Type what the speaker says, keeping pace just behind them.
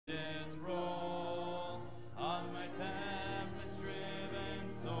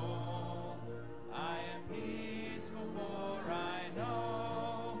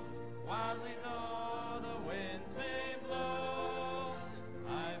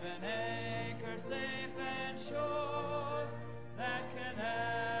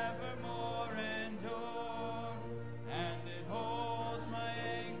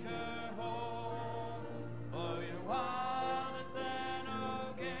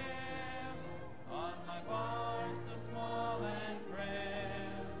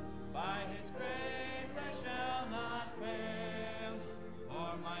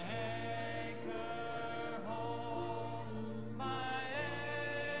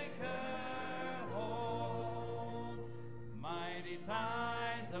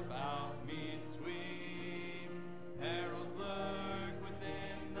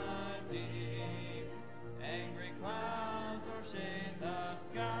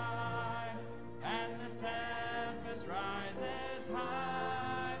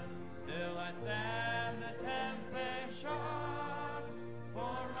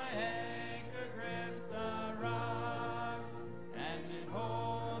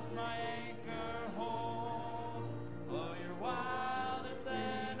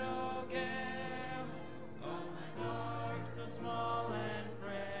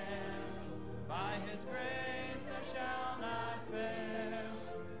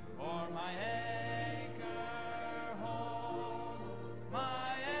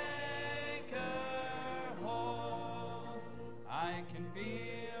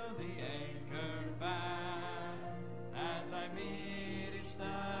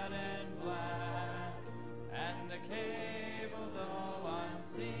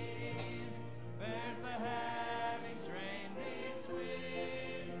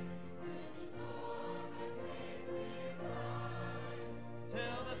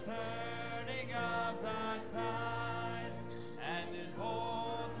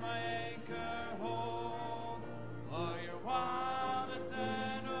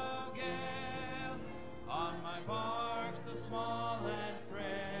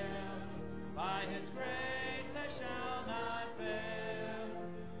by his grace I shall not fail,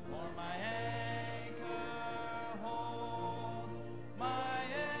 for my anchor holds, my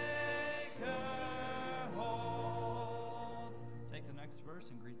anchor holds. Take the next verse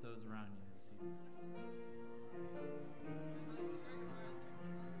and greet those around you this evening.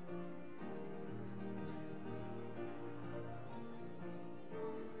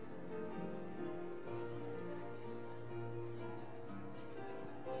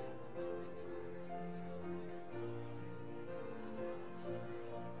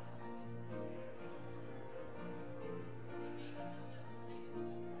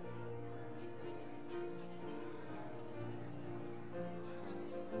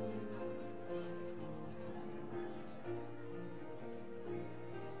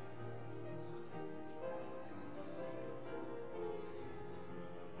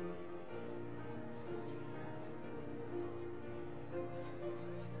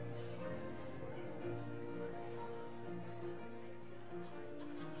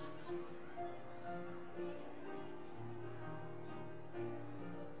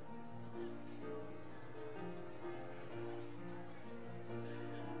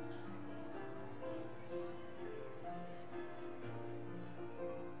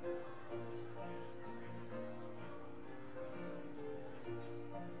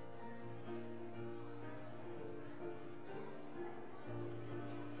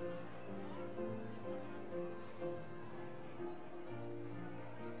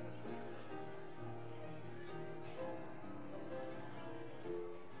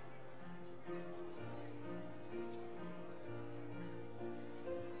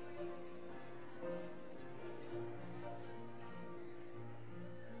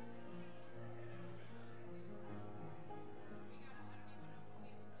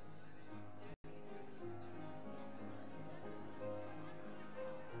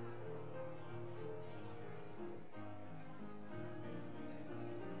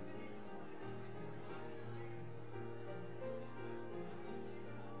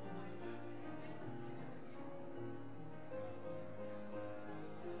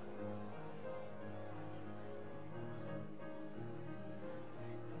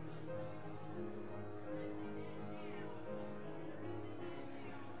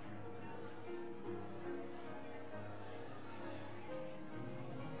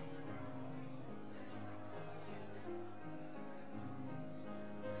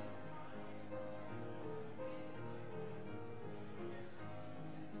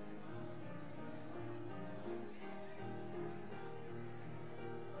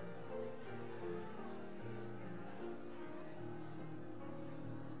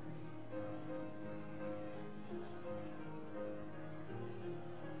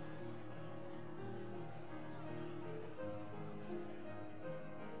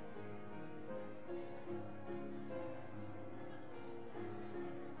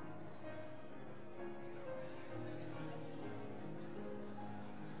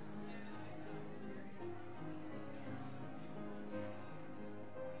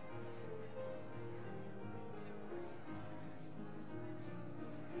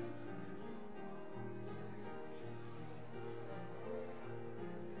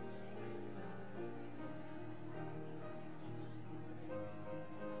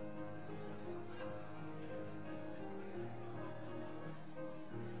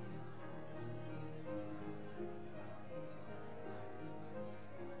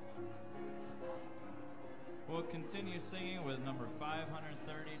 We'll continue singing with number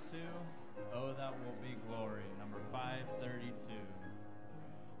 532, Oh That Will Be Glory, number 532.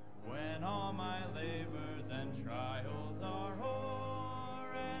 When all my labors and trials are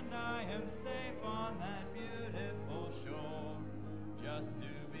o'er, and I am safe on that beautiful shore, just to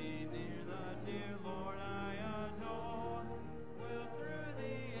be near the dear Lord I adore, will through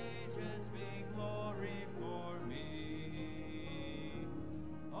the ages be glory for me.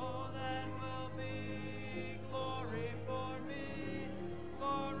 Oh, that will be glory for me,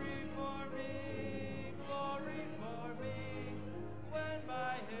 glory for me, glory for me, when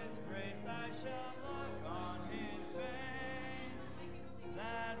by his grace I shall look on his face.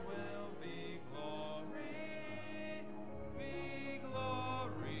 That will be glory, be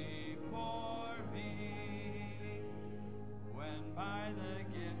glory.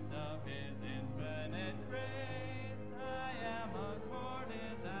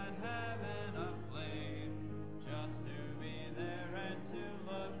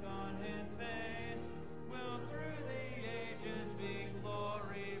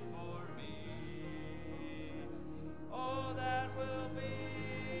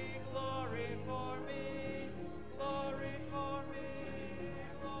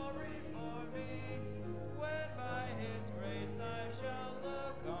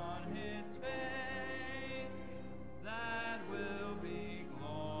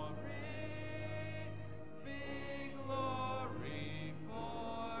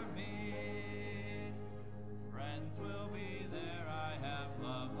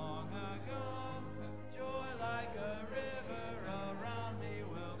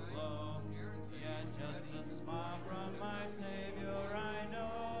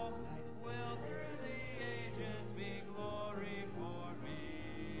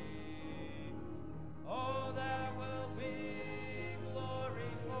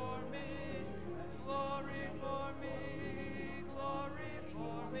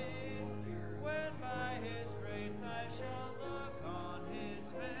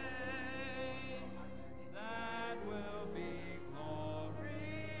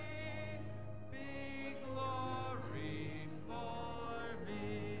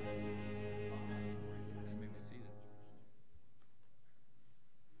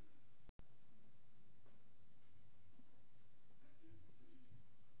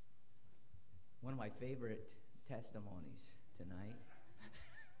 my favorite testimonies tonight.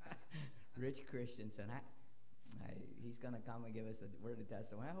 Rich Christensen. He's going to come and give us a word of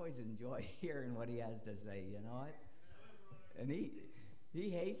testimony. I always enjoy hearing what he has to say, you know what? And he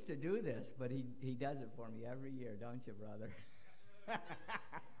hates to do this, but he does it for me every year, don't you, brother?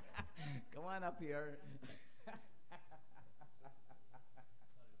 Come on up here.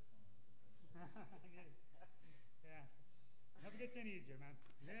 Yeah, never gets any easier, man.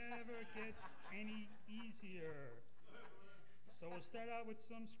 Never gets any easier. So we'll start out with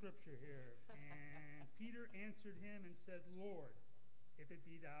some scripture here. And Peter answered him and said, Lord, if it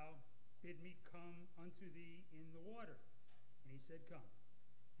be thou, bid me come unto thee in the water. And he said, come.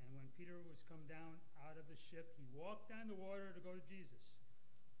 And when Peter was come down out of the ship, he walked on the water to go to Jesus.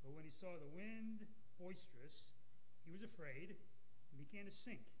 But when he saw the wind boisterous, he was afraid and began to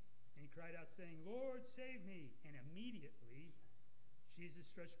sink. And he cried out, saying, Lord, save me. And immediately Jesus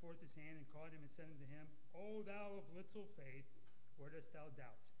stretched forth his hand and caught him and said unto him, O thou of little faith, where dost thou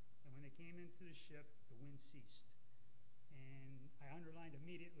doubt? And when they came into the ship, the wind ceased. And I underlined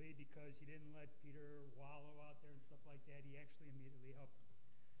immediately because he didn't let Peter wallow out there and stuff like that. He actually immediately helped him.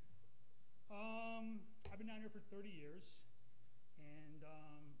 I've been down here for 30 years and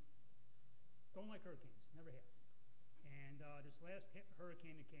don't like hurricanes, never have. And this last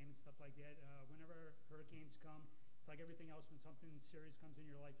hurricane that came and stuff like that, whenever hurricanes come, it's like everything else. When something serious comes in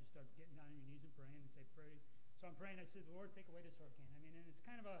your life, you start getting down on your knees and praying and say, pray. So I'm praying. I said, Lord, take away this hurricane. I mean, and it's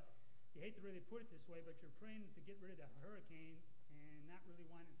kind of you hate to really put it this way, but you're praying to get rid of the hurricane and not really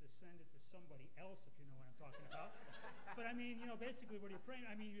wanting to send it to somebody else, if you know what I'm talking about. But I mean, basically what you're praying,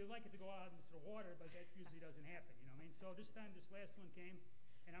 I mean, you'd like it to go out into the water, but that usually doesn't happen, you know what I mean? So this time, this last one came,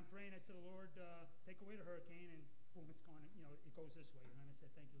 and I'm praying. I said, Lord, take away the hurricane, and boom, it's gone, it goes this way, and I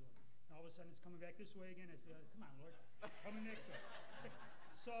said, thank you, Lord. And all of a sudden, it's coming back this way again. I said, come on, Lord, coming next way.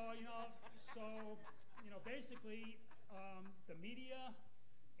 So, basically, the media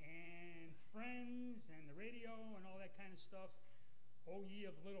and friends and the radio and all that kind of stuff, oh ye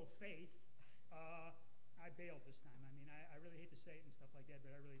of little faith, I bailed this time. I mean, I really hate to say it and stuff like that,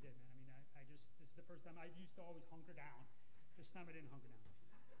 but I really did, man. I mean, this is the first time. I used to always hunker down. This time I didn't hunker down.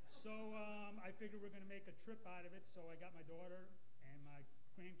 So I figured we're going to make a trip out of it. So I got my daughter and my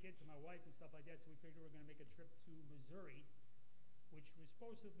grandkids and my wife and stuff like that. So we figured we're going to make a trip to Missouri, which was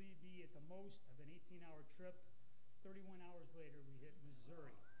supposedly be at the most of an 18-hour trip. 31 hours later, we hit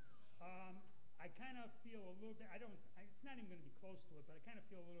Missouri. I kind of feel a little bit, it's not even going to be close to it, but I kind of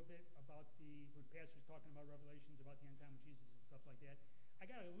feel a little bit about when Pastor's talking about Revelations, about the end time of Jesus and stuff like that. I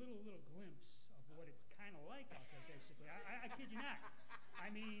got a little glimpse of what it's kind of like out there, basically. I kid you not.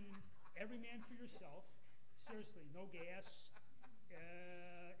 I mean, every man for yourself. Seriously, no gas.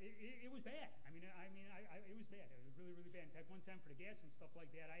 It was bad. I mean, it was bad. It was really, really bad. In fact, one time for the gas and stuff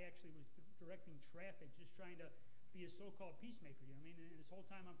like that, I actually was directing traffic, just trying to be a so-called peacemaker, you know what I mean? And this whole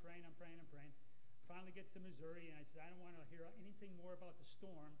time I'm praying. Finally get to Missouri, and I said, I don't want to hear anything more about the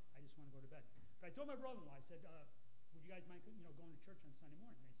storm. I just want to go to bed. But I told my brother-in-law, I said, would you guys mind going to church on Sunday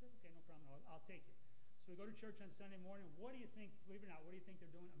morning? And they said, okay, no problem. I'll take you. So we go to church on Sunday morning. What do you think, believe it or not, what do you think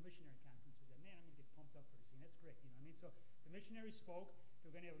they're doing? A missionary conference. I said, man, I'm going to get pumped up for this thing. That's great, you know what I mean? So the missionary spoke.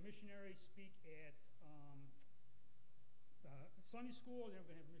 They're going to have a missionary speak at Sunday school, and then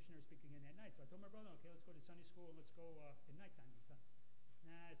we're going to have a missionary speak again that night. So I told my brother, okay, let's go to Sunday school, and let's go at nighttime. He said,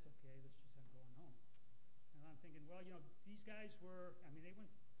 nah, it's okay. Let's just have going home. And I'm thinking, well, these guys were, I mean, they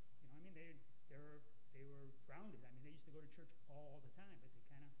went, they were grounded. I mean, they used to go to church all the time, but they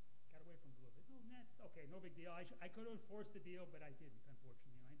kind of got away from it a little bit. Okay, no big deal. I could have enforced the deal, but I didn't,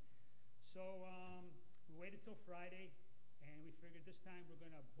 unfortunately, right? So we waited till Friday, and we figured this time we're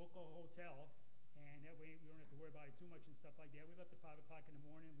going to book a hotel, and that way we don't have to worry about it too much and stuff like that. We left at 5 o'clock in the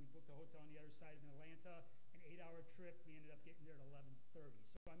morning. We booked a hotel on the other side of Atlanta, an 8-hour trip. We ended up getting there at 11:30.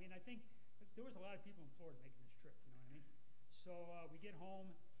 So, I mean, I think there was a lot of people in Florida making this trip, you know what I mean? So we get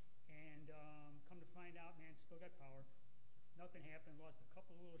home, and come to find out, man, still got power. Nothing happened. Lost a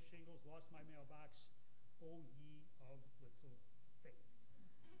couple of little shingles. Lost my mailbox. Oh, ye of little faith.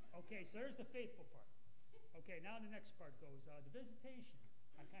 Okay, so there's the faithful part. Okay, now the next part goes, the visitation.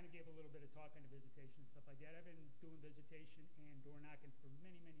 I kind of gave a little bit of talk on the visitation and stuff like that. I've been doing visitation and door knocking for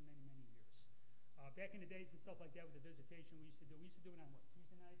many, many, many, many years. Back in the days and stuff like that with the visitation, we used to do it on what,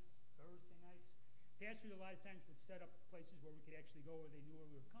 Tuesday nights, Thursday nights. Pastors a lot of times would set up places where we could actually go where they knew where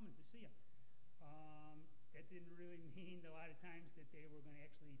we were coming to see them. That didn't really mean a lot of times that they were going to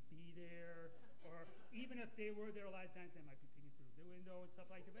actually be there, or even if they were there, a lot of times they might be peeking through the window and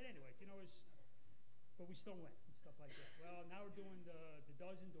stuff like that. But anyways, but we still went and stuff like that. Well, now we're doing the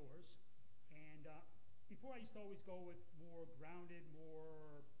doors, and before I used to always go with more grounded,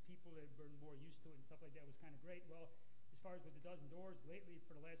 more people that were more used to it and stuff like that was kind of great. Well, as far as with the dozen doors, lately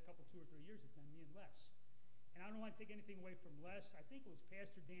for the last couple, 2 or 3 years, it's been me and Les. And I don't want to take anything away from Les. I think it was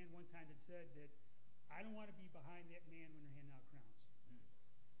Pastor Dan one time that said that I don't want to be behind that man when they're handing out crowns.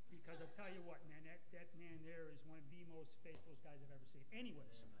 Because I'll tell you what, man, that man there is one of the most faithful guys I've ever seen.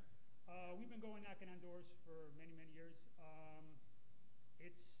 Anyways, we've been going knocking on doors for many, many years.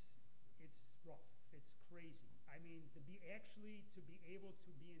 It's rough. It's crazy. I mean, to be able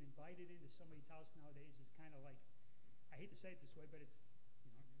to be invited into somebody's house nowadays is kind of like, I hate to say it this way, but it's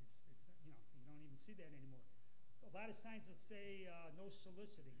you don't even see that anymore. A lot of signs that say no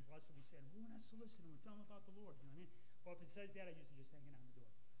soliciting. Plus, will be saying, we're not soliciting. We're telling them about the Lord. You know what I mean? Well, if it says that, I usually just hang it on the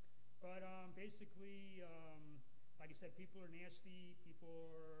door. But basically, like I said, people are nasty.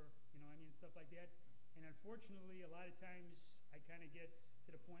 People are, stuff like that. And unfortunately, a lot of times I kind of get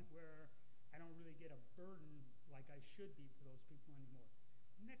to the point where I don't really get a burden like I should be for those people anymore.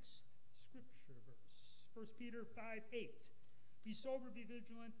 Next scripture verse, 1 Peter 5:8. Be sober, be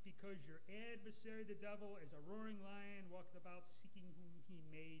vigilant, because your adversary, the devil, is a roaring lion, walking about seeking whom he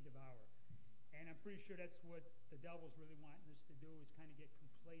may devour. And I'm pretty sure that's what the devil's really wanting us to do, is kind of get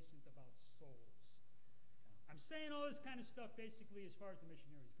complacent about souls. I'm saying all this kind of stuff basically as far as the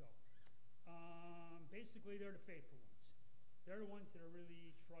missionaries go. Basically, they're the faithful ones. They're the ones that are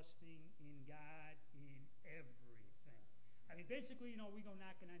really trusting in God in everything. I mean, basically, we go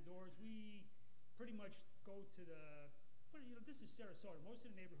knocking on doors. We pretty much go to this is Sarasota. Most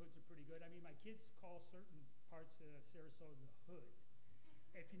of the neighborhoods are pretty good. I mean, my kids call certain parts of Sarasota the hood,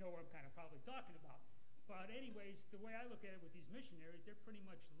 if you know what I'm kind of probably talking about. But anyways, the way I look at it with these missionaries, they're pretty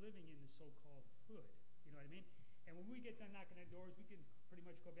much living in the so-called hood. You know what I mean? And when we get done knocking on doors, we can pretty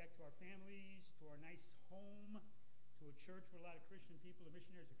much go back to our families, to our nice home, to a church with a lot of Christian people. The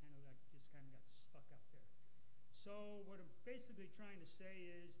missionaries are kind of got stuck out there. So what I'm basically trying to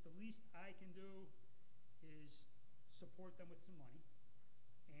say is the least I can do is support them with some money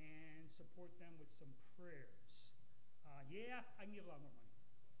and support them with some prayers. Yeah, I can give a lot more money.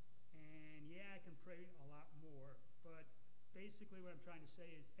 And yeah, I can pray a lot more. But basically what I'm trying to say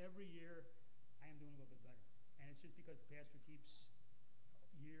is every year I am doing a little bit better. And it's just because the pastor keeps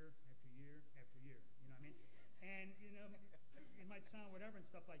year after year after year. You know what I mean? And, it might sound whatever and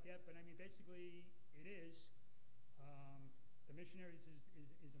stuff like that, but I mean, basically it is. The missionaries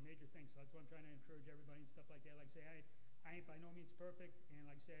is a major thing. So that's what I'm trying to encourage everybody and stuff like that. Like I say, I ain't by no means perfect. And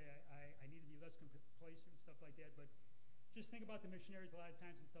like I say, I need to be less complacent and stuff like that. But just think about the missionaries a lot of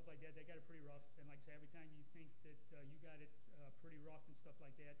times and stuff like that. They got it pretty rough. And like I say, every time you think that you got it pretty rough and stuff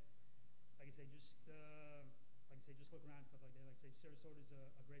like that, like I say, just look around and stuff like that. Like I say, Sarasota is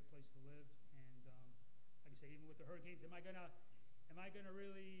a great place to live, and like I say, even with the hurricanes, am I gonna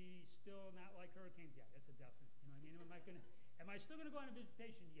really still not like hurricanes? Yeah, that's a definite. You know what I mean? Am I still gonna go on a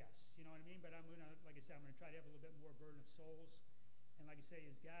visitation? Yes. You know what I mean? But I'm gonna try to have a little bit more burden of souls. And like I say,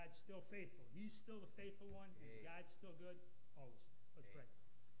 is God still faithful? He's still the faithful one. Is God still good? Always. Let's pray.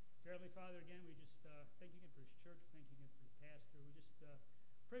 Dear Heavenly Father, again, we just thank you again for His church. Thank you again for the pastor. We just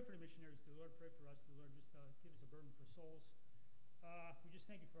pray for the missionaries, dear Lord. Pray for us, dear Lord. Just give us a burden for souls. We just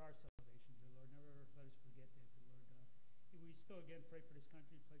thank you for our salvation, dear Lord. Never let us forget that, dear Lord. We still, again, pray for this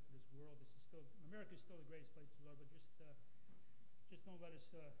country, pray for this world. America is still the greatest place, dear Lord. But just don't let us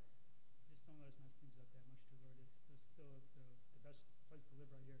mess things up that much, dear Lord. It's still the best place to live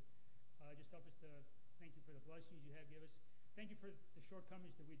right here. Just help us to thank you for the blessings you have given us. Thank you for the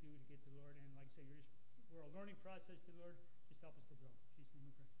shortcomings that we do to get to the Lord. And like I say, we're a learning process, dear Lord. Just help us to grow. In Jesus' name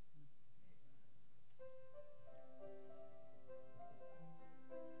we pray.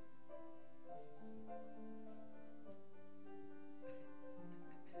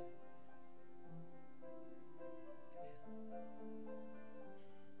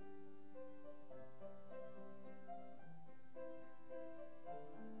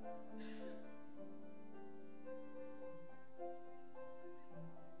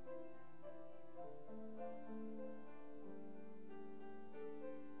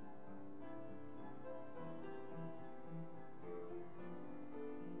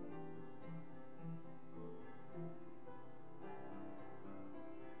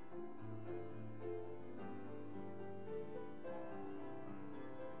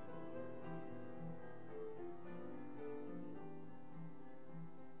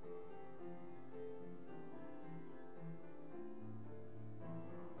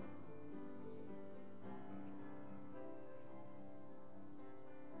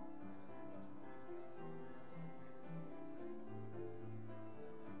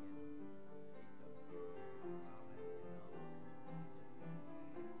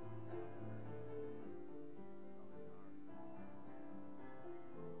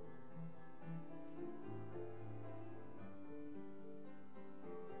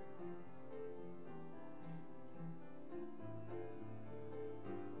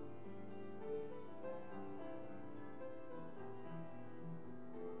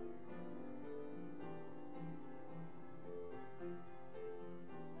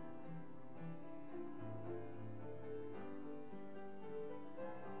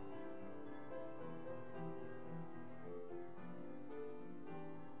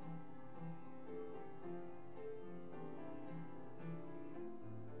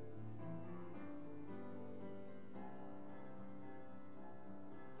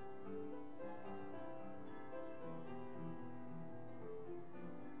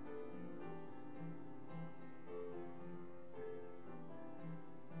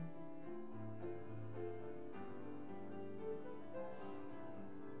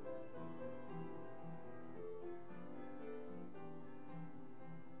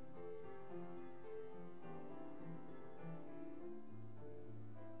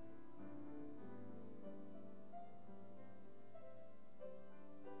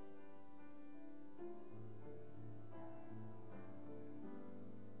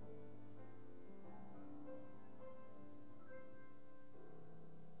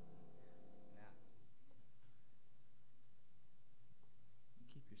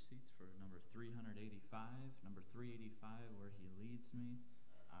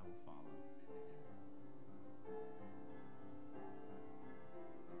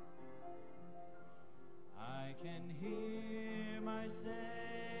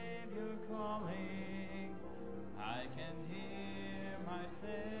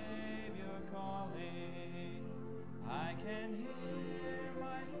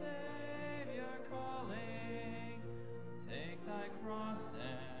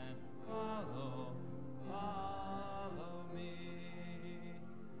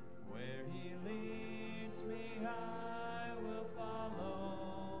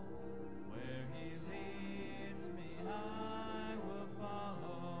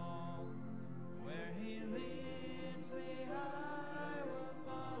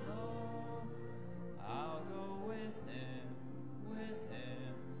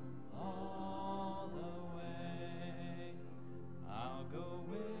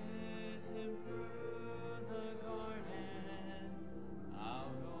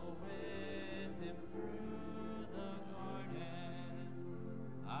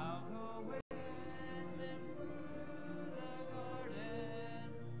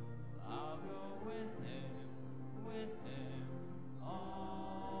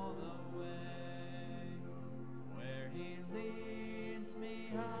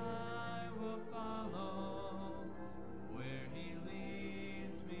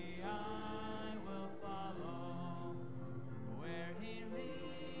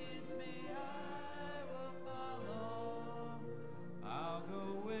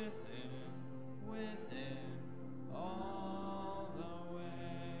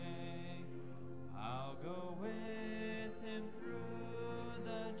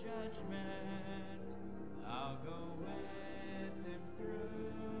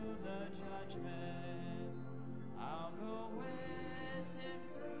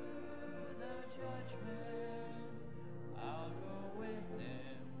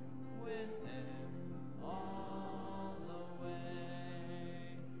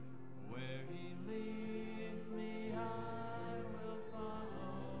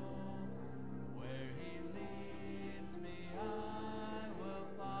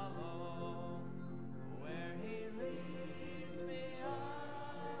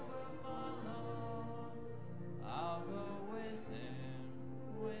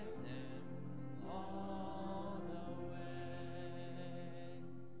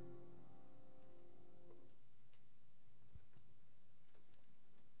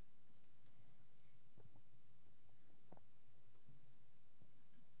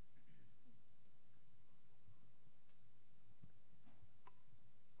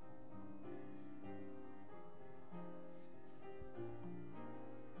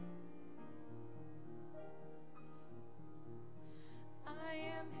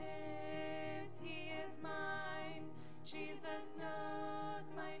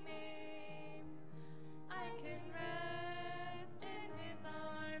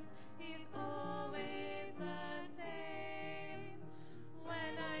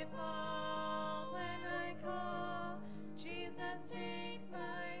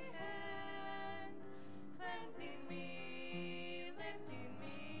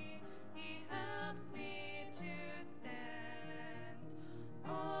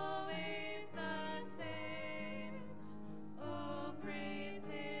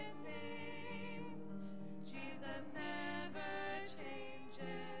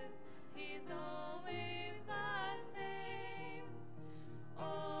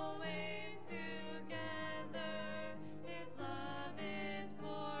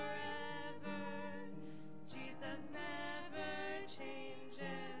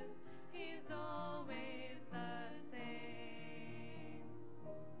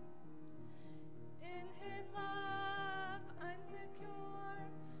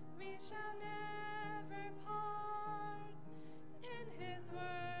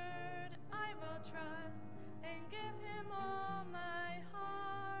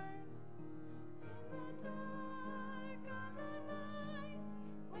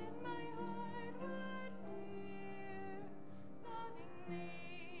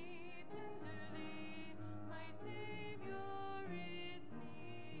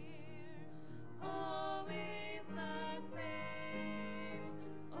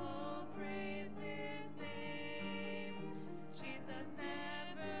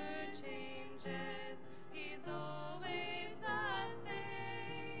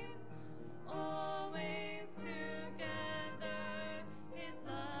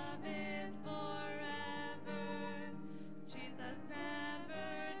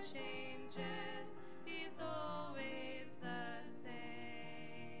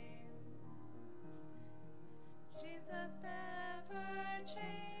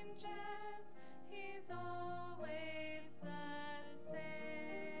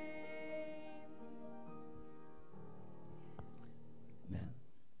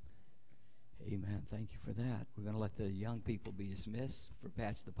 Thank you for that. We're going to let the young people be dismissed for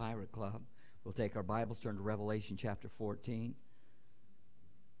Patch the Pirate Club. We'll take our Bibles, turn to Revelation chapter 14.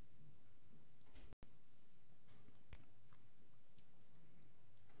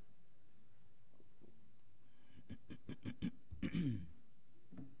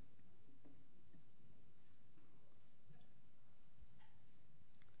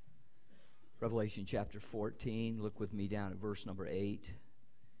 Revelation chapter 14, look with me down at verse number 8.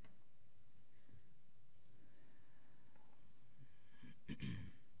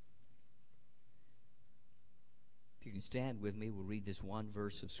 If you can stand with me, we'll read this one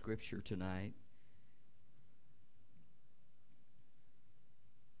verse of Scripture tonight.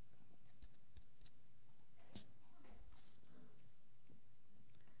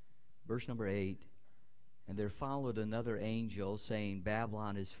 Verse number 8, and there followed another angel, saying,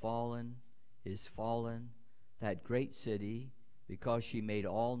 Babylon is fallen, that great city, because she made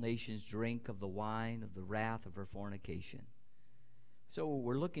all nations drink of the wine of the wrath of her fornication. So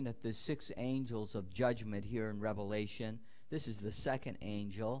we're looking at the 6 angels of judgment here in Revelation. This is the second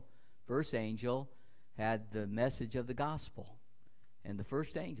angel. First angel had the message of the gospel. And the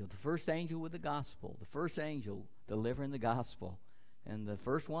first angel with the gospel, the first angel delivering the gospel, and the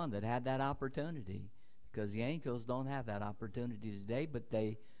first one that had that opportunity, because the angels don't have that opportunity today, but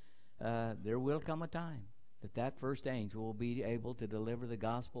there will come a time that first angel will be able to deliver the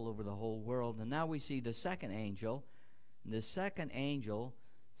gospel over the whole world. And now we see the second angel. The second angel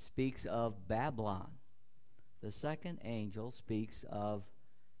speaks of Babylon. The second angel speaks of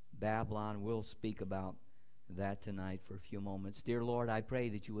Babylon. We'll speak about that tonight for a few moments. Dear Lord, I pray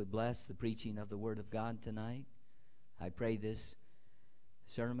that you would bless the preaching of the Word of God tonight. I pray this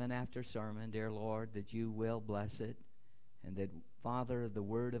sermon after sermon, dear Lord, that you will bless it, and that, Father, the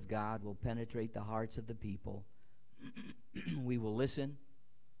Word of God will penetrate the hearts of the people. We will listen.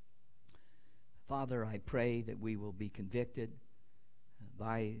 Father, I pray that we will be convicted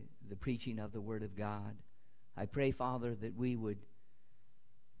by the preaching of the Word of God. I pray, Father, that we would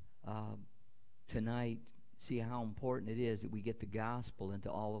tonight see how important it is that we get the gospel into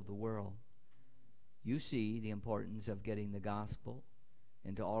all of the world. You see the importance of getting the gospel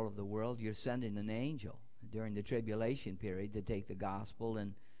into all of the world. You're sending an angel during the tribulation period to take the gospel,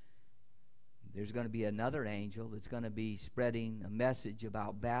 and there's going to be another angel that's going to be spreading a message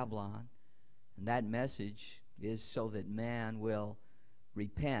about Babylon, and that message is so that man will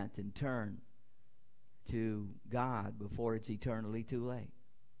repent and turn to God before it's eternally too late.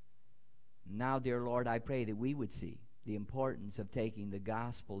 Now, dear Lord, I pray that we would see the importance of taking the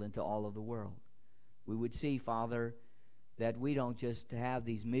gospel into all of the world. We would see, Father, that we don't just have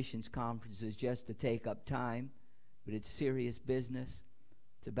these missions conferences just to take up time, but it's serious business.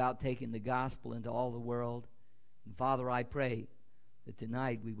 It's about taking the gospel into all the world. And Father, I pray that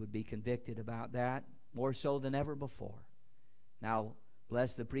tonight we would be convicted about that more so than ever before. Now,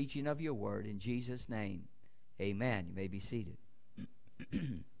 bless the preaching of your word in Jesus' name. Amen. You may be seated.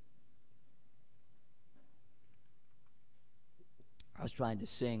 I was trying to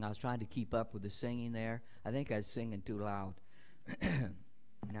sing. I was trying to keep up with the singing there. I think I was singing too loud. And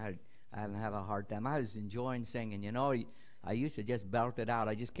I have a hard time. I was enjoying singing. You know, I used to just belt it out.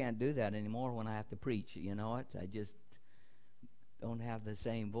 I just can't do that anymore when I have to preach. You know what? I just don't have the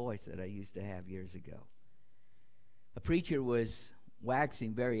same voice that I used to have years ago. A preacher was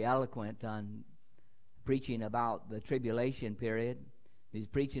waxing very eloquent on preaching about the tribulation period. He's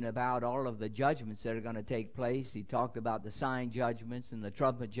preaching about all of the judgments that are going to take place. He talked about the sign judgments and the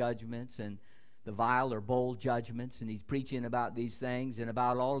trumpet judgments and the vial or bowl judgments. And he's preaching about these things and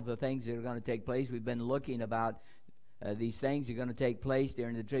about all of the things that are going to take place. We've been looking about these things that are going to take place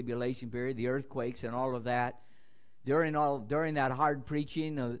during the tribulation period, the earthquakes and all of that. During that hard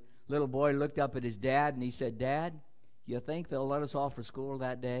preaching, a little boy looked up at his dad and he said, "Dad, you think they'll let us off for school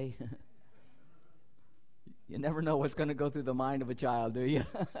that day?" You never know what's going to go through the mind of a child, do you?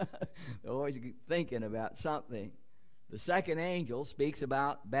 They're always thinking about something. The second angel speaks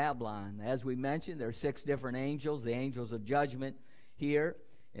about Babylon. As we mentioned, there are 6 different angels, the angels of judgment here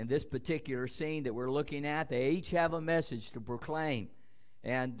in this particular scene that we're looking at. They each have a message to proclaim,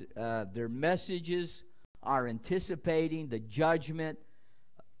 and their messages are anticipating the judgment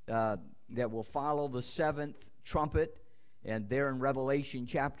that will follow the 7th trumpet. And there in Revelation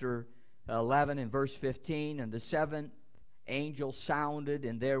chapter 11 and verse 15, and the 7th angel sounded,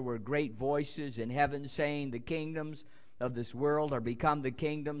 and there were great voices in heaven saying, "The kingdoms of this world are become the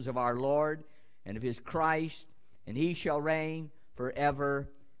kingdoms of our Lord and of his Christ, and he shall reign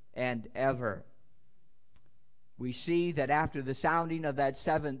forever and ever." We see that after the sounding of that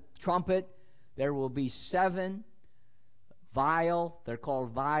 7th trumpet, there will be 7 vial. They're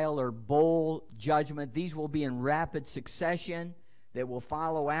called vial or bowl judgment. These will be in rapid succession that will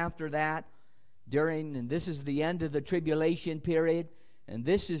follow after that and this is the end of the tribulation period. And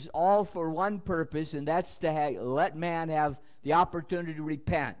this is all for one purpose, and that's to let man have the opportunity to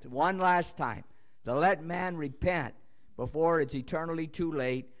repent one last time. To let man repent before it's eternally too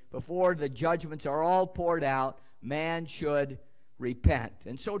late, before the judgments are all poured out, man should repent.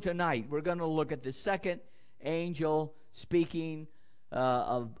 And so tonight we're going to look at the second angel speaking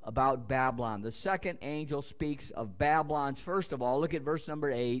about Babylon. The second angel speaks of Babylon's, first of all, look at verse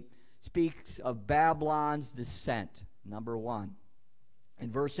number 8, speaks of Babylon's descent, number 1.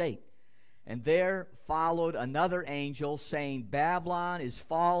 In verse 8, and there followed another angel saying, Babylon is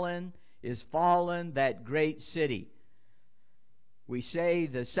fallen, that great city. We say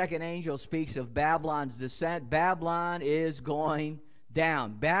the second angel speaks of Babylon's descent. Babylon is going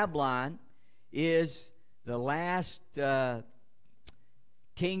down. Babylon is the last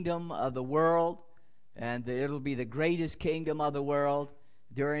kingdom of the world, and it'll be the greatest kingdom of the world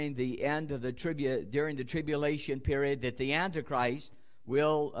during the end of the tribulation period that the Antichrist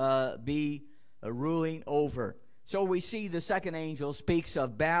will be ruling over. So we see the second angel speaks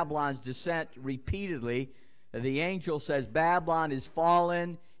of Babylon's descent repeatedly. The angel says Babylon is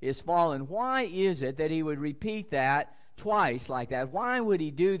fallen, is fallen. Why is it that he would repeat that twice like that? Why would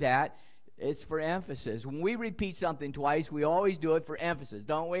he do that? It's for emphasis. When we repeat something twice, we always do it for emphasis,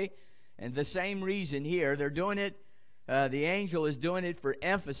 don't we? And the same reason here, they're doing it, the angel is doing it for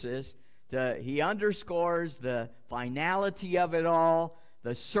emphasis. He underscores the finality of it all,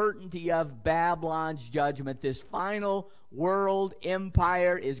 the certainty of Babylon's judgment. This final world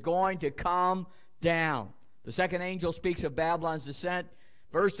empire is going to come down. The second angel speaks of Babylon's descent,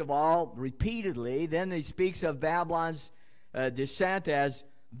 first of all, repeatedly. Then he speaks of Babylon's descent as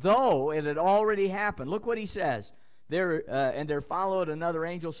though it had already happened. Look what he says. And there followed another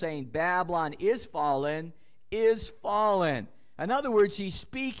angel saying, Babylon is fallen, is fallen. In other words, he's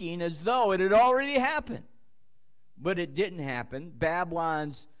speaking as though it had already happened. But it didn't happen.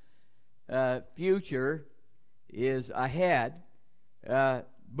 Babylon's future is ahead.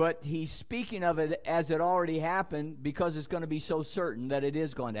 But he's speaking of it as it already happened because it's going to be so certain that it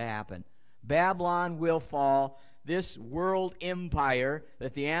is going to happen. Babylon will fall. This world empire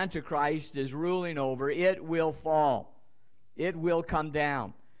that the Antichrist is ruling over, it will fall. It will come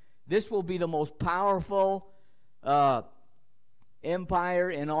down. This will be the most powerful empire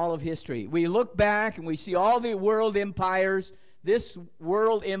in all of history. We look back and we see all the world empires. This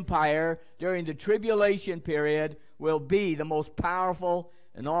world empire during the tribulation period will be the most powerful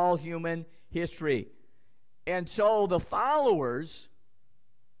in all human history. And so the followers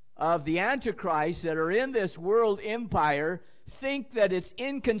of the Antichrist that are in this world empire think that it's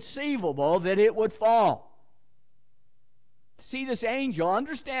inconceivable that it would fall. See this angel,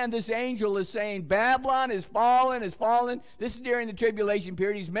 understand this angel is saying Babylon is fallen, is fallen. This is during the tribulation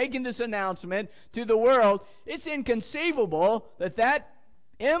period. He's making this announcement to the world. It's inconceivable that that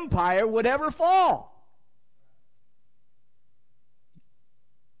empire would ever fall.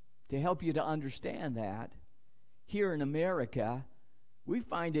 To help you to understand that, here in America, we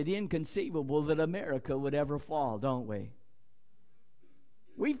find it inconceivable that America would ever fall, don't we?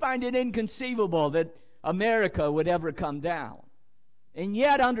 We find it inconceivable that America would ever come down. And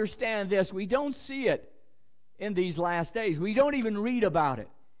yet, understand this, we don't see it in these last days. We don't even read about it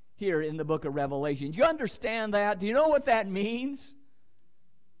here in the book of Revelation. Do you understand that? Do you know what that means?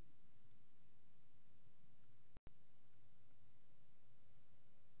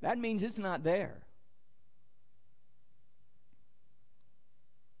 That means it's not there.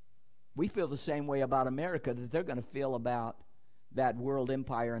 We feel the same way about America that they're going to feel about that world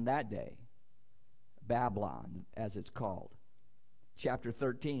empire in that day. Babylon, as it's called. Chapter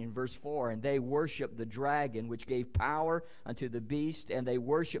 13, verse 4, and they worshiped the dragon, which gave power unto the beast, and they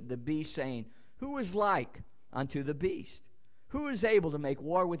worshiped the beast, saying, who is like unto the beast? Who is able to make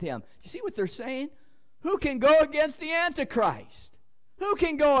war with him? You see what they're saying? Who can go against the Antichrist? Who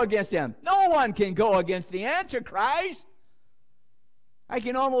can go against him? No one can go against the Antichrist. I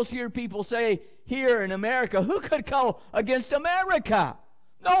can almost hear people say here in America, who could go against America?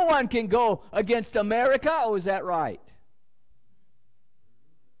 No one can go against America. Oh, is that right?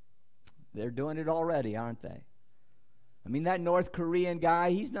 They're doing it already, aren't they? I mean, that North Korean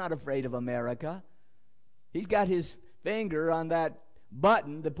guy, he's not afraid of America. He's got his finger on that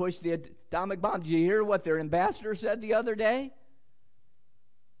button to push the atomic bomb. Did you hear what their ambassador said the other day?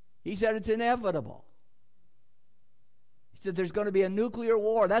 He said it's inevitable. He said there's going to be a nuclear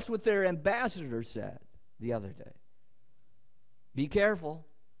war. That's what their ambassador said the other day. Be careful.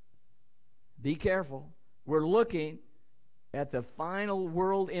 Be careful. We're looking at the final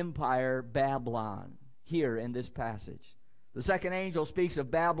world empire, Babylon, here in this passage. The second angel speaks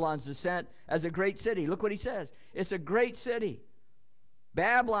of Babylon's descent as a great city. Look what he says. It's a great city.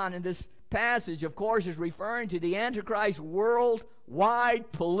 Babylon in this passage, of course, is referring to the Antichrist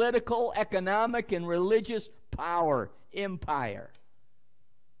worldwide political, economic, and religious power empire.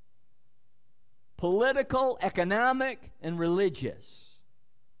 Political, economic, and religious.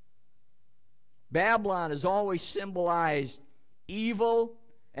 Babylon has always symbolized evil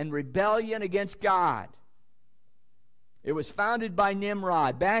and rebellion against God. It was founded by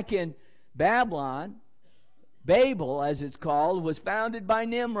Nimrod. Back in Babylon, Babel, as it's called, was founded by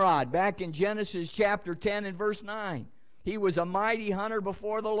Nimrod. Back in Genesis chapter 10 and verse 9. He was a mighty hunter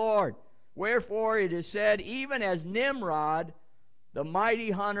before the Lord. Wherefore it is said, even as Nimrod, the mighty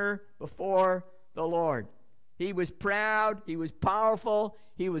hunter before the Lord. He was proud. He was powerful.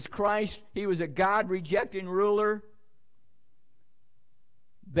 He was Christ. He was a God-rejecting ruler.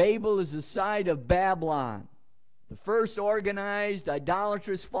 Babel is the site of Babylon, the first organized,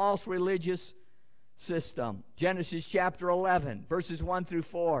 idolatrous, false religious system. Genesis chapter 11, verses 1 through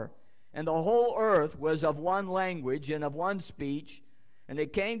 4. And the whole earth was of one language and of one speech. And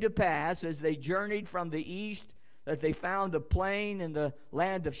it came to pass, as they journeyed from the east, that they found a plain in the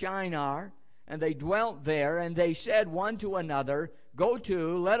land of Shinar. And they dwelt there, and they said one to another, Go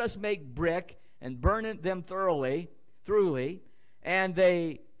to, let us make brick, and burn them thoroughly. And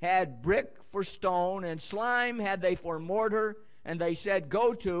they had brick for stone, and slime had they for mortar. And they said,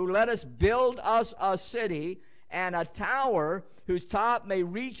 Go to, let us build us a city, and a tower whose top may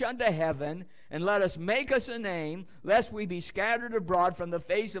reach unto heaven, and let us make us a name, lest we be scattered abroad from the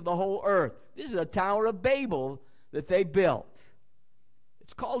face of the whole earth. This is a Tower of Babel that they built.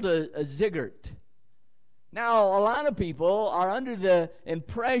 It's called a ziggurat. Now, a lot of people are under the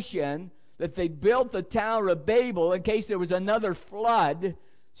impression that they built the Tower of Babel in case there was another flood,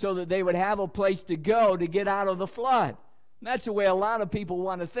 so that they would have a place to go to get out of the flood. And that's the way a lot of people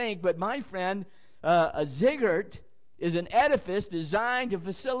want to think. But my friend, a ziggurat is an edifice designed to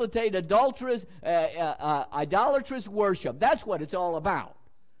facilitate idolatrous worship. That's what it's all about.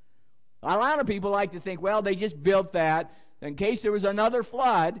 A lot of people like to think, well, they just built that in case there was another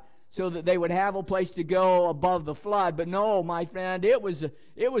flood, so that they would have a place to go above the flood. But no, my friend, it was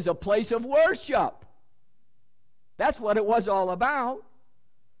a place of worship. That's what it was all about.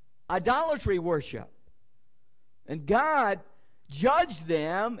 Idolatry worship. And God judged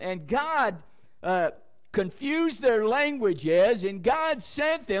them, and God confused their languages, and God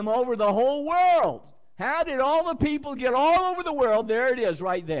sent them over the whole world. How did all the people get all over the world? There it is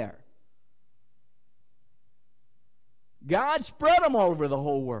right there. God spread them over the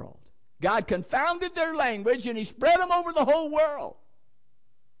whole world. God confounded their language, and He spread them over the whole world.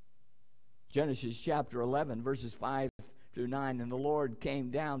 Genesis chapter 11, verses 5 through 9. And the Lord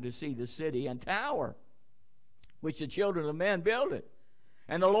came down to see the city and tower, which the children of men builded.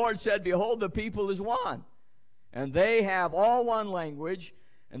 And the Lord said, Behold, the people is one, and they have all one language,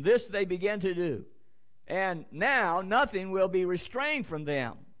 and this they begin to do. And now nothing will be restrained from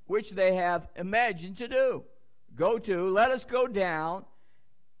them, which they have imagined to do. Go to, let us go down,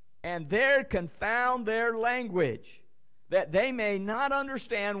 and there confound their language, that they may not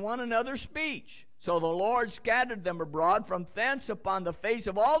understand one another's speech. So the Lord scattered them abroad from thence upon the face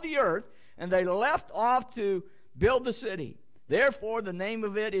of all the earth, and they left off to build the city. Therefore the name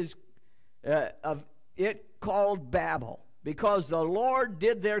of it is called Babel, because the Lord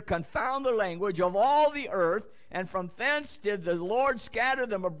did there confound the language of all the earth, and from thence did the Lord scatter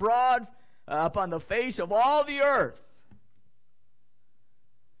them abroad upon the face of all the earth.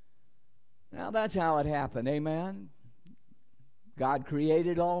 Now that's how it happened, amen? God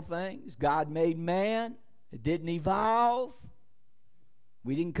created all things. God made man. It didn't evolve.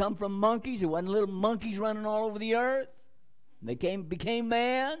 We didn't come from monkeys. It wasn't little monkeys running all over the earth. They became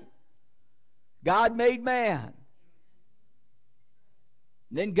man. God made man.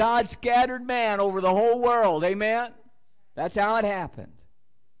 Then God scattered man over the whole world, amen? That's how it happened.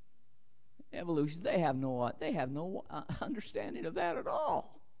 Evolution, they have no understanding of that at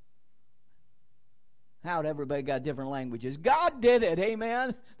all. How'd everybody got different languages? God did it,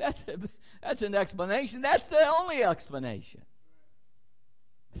 amen? That's an explanation. That's the only explanation.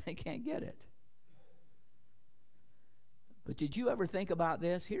 They can't get it. But did you ever think about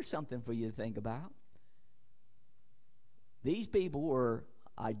this? Here's something for you to think about. These people were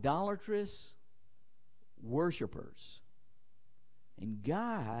idolatrous worshipers. And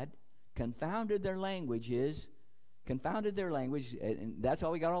God confounded their languages, and that's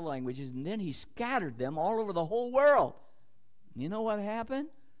how we got all the languages, and then He scattered them all over the whole world. You know what happened?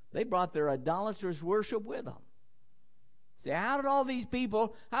 They brought their idolatrous worship with them. Say, how did all these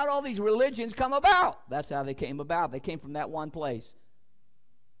people, how did all these religions come about? That's how they came about. They came from that one place.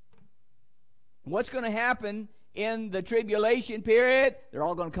 What's going to happen in the tribulation period? They're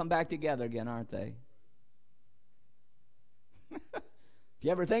all going to come back together again, aren't they? Do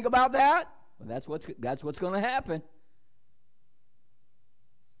you ever think about that? Well, that's what's going to happen.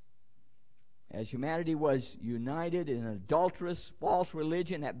 As humanity was united in an adulterous, false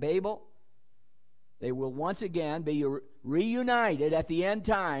religion at Babel, they will once again be reunited at the end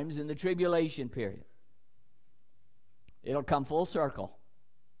times in the tribulation period. It'll come full circle.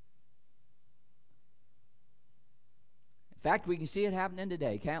 In fact, we can see it happening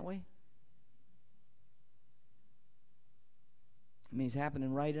today, can't we? I mean, it's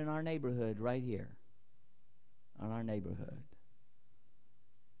happening right in our neighborhood, right here. In our neighborhood.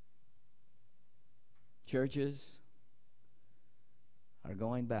 Churches are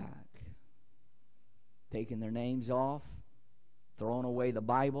going back, taking their names off, throwing away the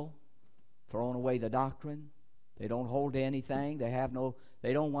Bible, throwing away the doctrine. They don't hold to anything.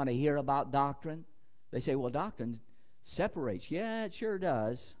 They don't want to hear about doctrine. They say, well, doctrine separates. Yeah, it sure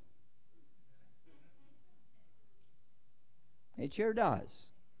does. It sure does.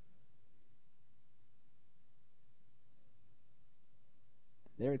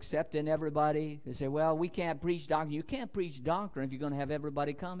 They're accepting everybody. They say, well, we can't preach doctrine. You can't preach doctrine if you're going to have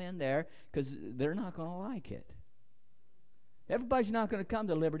everybody come in there, because they're not going to like it. Everybody's not going to come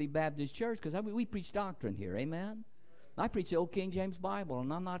to Liberty Baptist Church because we preach doctrine here. Amen? I preach the old King James Bible,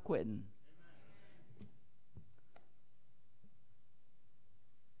 and I'm not quitting.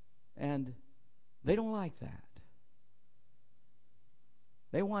 And they don't like that.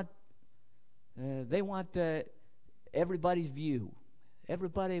 They want everybody's view.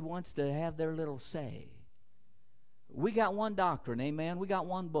 Everybody wants to have their little say. We got one doctrine, amen. We got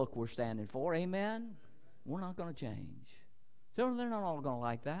one book we're standing for, amen. We're not going to change. So they're not all going to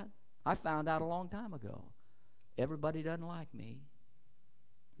like that. I found out a long time ago. Everybody doesn't like me.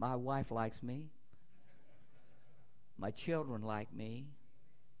 My wife likes me. My children like me.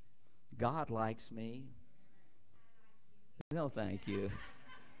 God likes me. No, thank you.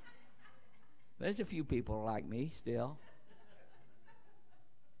 There's a few people like me still.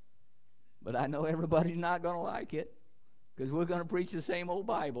 But I know everybody's not going to like it, because we're going to preach the same old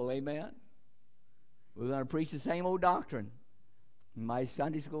Bible, amen? We're going to preach the same old doctrine. In my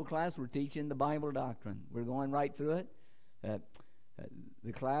Sunday school class, we're teaching the Bible doctrine. We're going right through it.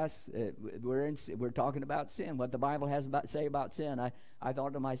 The class, we're talking about sin, what the Bible has to say about sin. I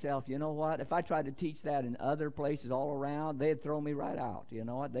thought to myself, you know what? If I tried to teach that in other places all around, they'd throw me right out. You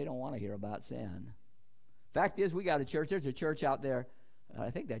know what? They don't want to hear about sin. Fact is, we got a church. There's a church out there. I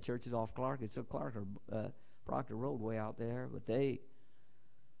think that church is off Clark. It's a Clark or Proctor Road way out there. But they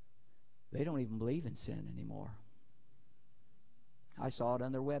don't even believe in sin anymore. I saw it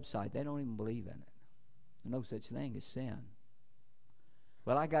on their website. They don't even believe in it. There's no such thing as sin.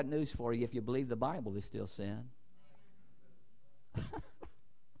 Well, I got news for you. If you believe the Bible, there's still sin.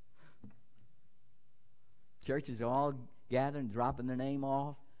 Churches are all gathering, dropping their name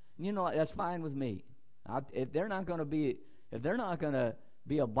off. You know, that's fine with me. If they're not going to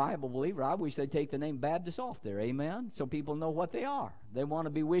be a Bible believer, I wish they'd take the name Baptist off there, amen? So people know what they are. They want to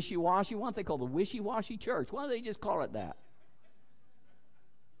be wishy-washy. What they call the wishy-washy church. Why don't they just call it that?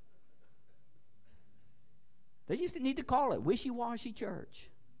 They just need to call it wishy-washy church.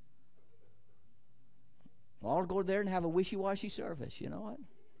 I'll go there and have a wishy-washy service, you know what?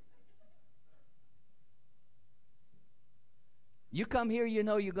 You come here, you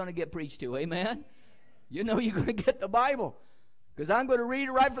know you're going to get preached to, amen? You know you're going to get the Bible. Because I'm going to read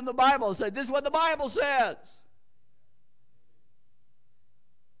it right from the Bible and say, this is what the Bible says.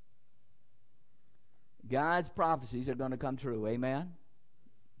 God's prophecies are going to come true, amen?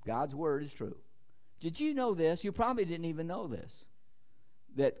 God's word is true. Did you know this? You probably didn't even know this.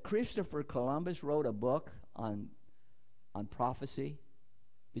 That Christopher Columbus wrote a book on prophecy.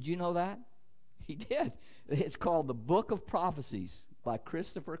 Did you know that? He did. It's called The Book of Prophecies by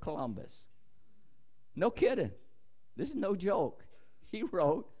Christopher Columbus. No kidding. This is no joke. He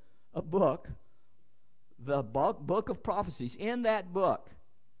wrote a book, the Book of Prophecies. In that book,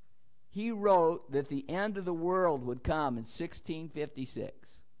 he wrote that the end of the world would come in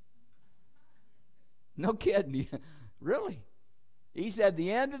 1656. No kidding. Really. He said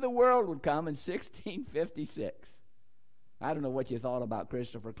the end of the world would come in 1656. I don't know what you thought about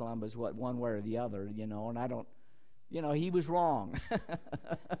Christopher Columbus, what one way or the other, you know, and I don't, you know, he was wrong.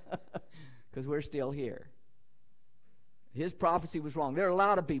 Because we're still here. His prophecy was wrong. There are a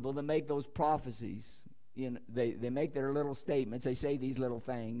lot of people that make those prophecies. You know, they make their little statements. They say these little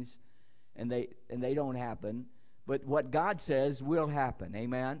things, and they don't happen. But what God says will happen.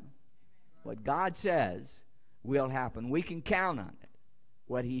 Amen? What God says will happen. We can count on it,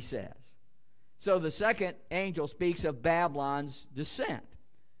 what he says. So the second angel speaks of Babylon's descent.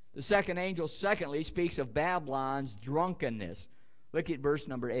 The second angel, secondly, speaks of Babylon's drunkenness. Look at verse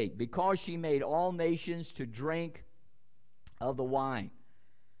number 8. Because she made all nations to drink of the wine.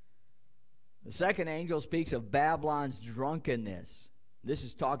 The second angel speaks of Babylon's drunkenness. This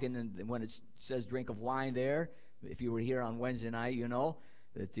is talking, when it says drink of wine there, if you were here on Wednesday night, you know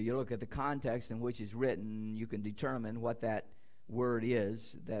that you look at the context in which it's written, you can determine what that word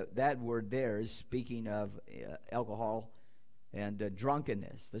is. That word there is speaking of alcohol and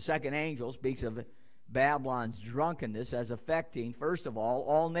drunkenness. The second angel speaks of Babylon's drunkenness as affecting, first of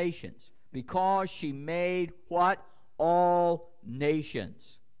all nations. Because she made what? All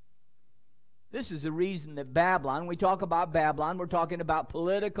nations. This is the reason that Babylon, when we talk about Babylon, we're talking about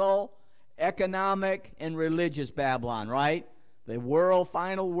political, economic, and religious Babylon, right? The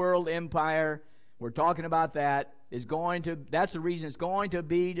final world empire, we're talking about that, that's the reason it's going to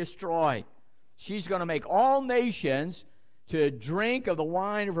be destroyed. She's going to make all nations to drink of the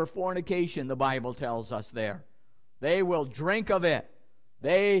wine of her fornication, the Bible tells us there. They will drink of it.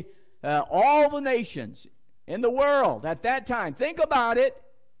 All the nations in the world at that time, think about it,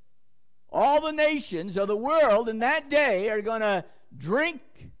 all the nations of the world in that day are going to drink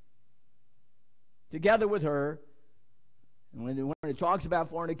together with her. And when it talks about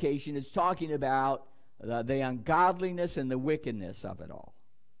fornication, it's talking about the ungodliness and the wickedness of it all.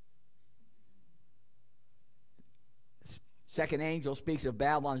 Second angel speaks of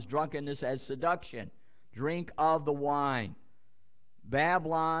Babylon's drunkenness as seduction. Drink of the wine.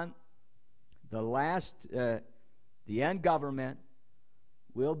 Babylon, the end government,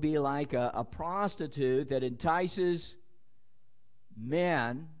 will be like a prostitute that entices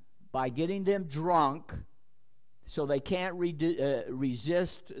men by getting them drunk so they can't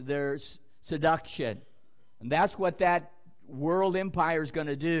resist their seduction. And that's what that world empire is going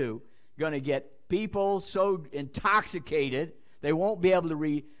to do. Going to get people so intoxicated they won't be able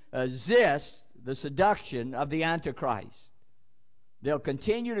to resist the seduction of the Antichrist. They'll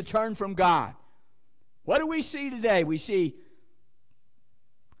continue to turn from God. What do we see today? We see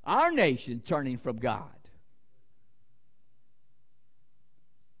our nation turning from God.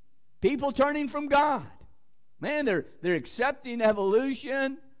 People turning from God. Man, they're accepting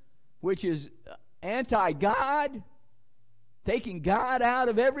evolution, which is anti-God, taking God out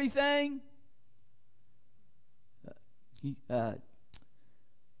of everything.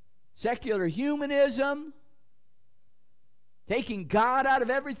 Secular humanism, taking God out of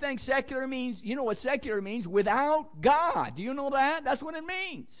everything. Secular means, you know what secular means? Without God. Do you know that? That's what it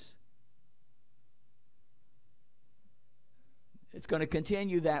means. It's going to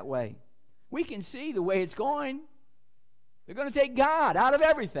continue that way. We can see the way it's going. They're going to take God out of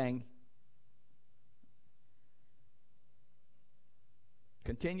everything.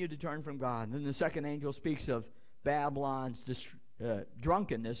 Continue to turn from God. And then the second angel speaks of Babylon's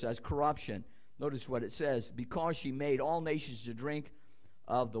drunkenness as corruption. Notice what it says. Because she made all nations to drink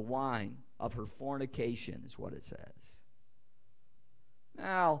of the wine of her fornication, is what it says.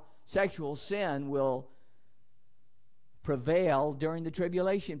 Now, sexual sin will prevail during the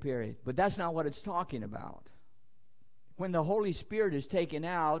tribulation period, but that's not what it's talking about. When the Holy Spirit is taken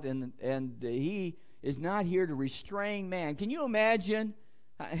out and he is not here to restrain man. Can you imagine?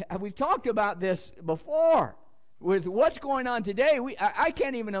 We've talked about this before. With what's going on today, I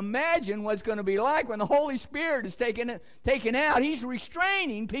can't even imagine what's going to be like when the Holy Spirit is taken out. He's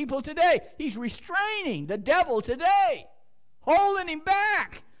restraining people today. He's restraining the devil today, holding him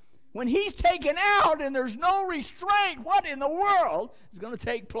back. When he's taken out and there's no restraint, what in the world is going to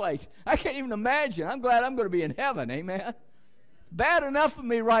take place? I can't even imagine. I'm glad I'm going to be in heaven, amen? It's bad enough for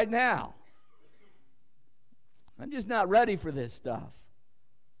me right now. I'm just not ready for this stuff.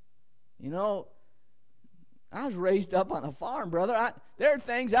 You know, I was raised up on a farm, brother. There are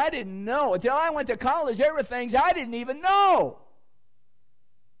things I didn't know. Until I went to college, there were things I didn't even know.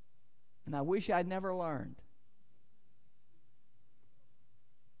 And I wish I'd never learned.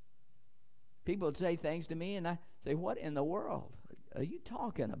 People would say things to me, and I say, what in the world are you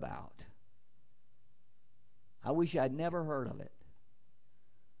talking about? I wish I'd never heard of it.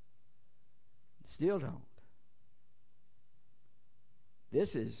 Still don't.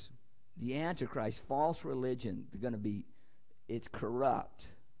 This is the Antichrist, false religion. It's corrupt.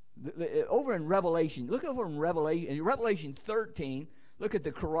 Over in Revelation, look over in Revelation 13, look at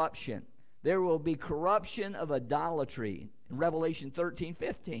the corruption. There will be corruption of idolatry in Revelation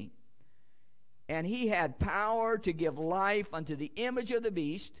 13:15. And he had power to give life unto the image of the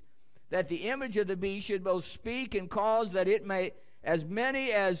beast, that the image of the beast should both speak and cause that it may, as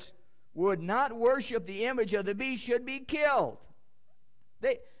many as would not worship the image of the beast should be killed.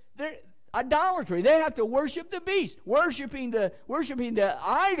 They're idolatry. They have to worship the beast. Worshiping the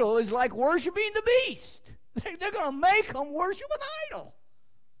idol is like worshiping the beast. They're going to make them worship an idol.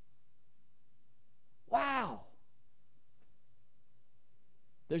 Wow.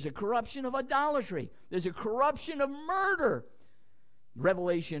 There's a corruption of idolatry. There's a corruption of murder.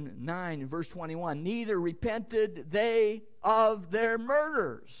 Revelation 9 verse 21, neither repented they of their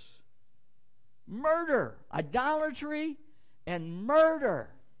murders. Murder, idolatry, and murder.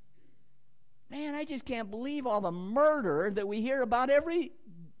 Man, I just can't believe all the murder that we hear about every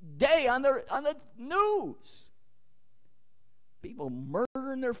day on the news. People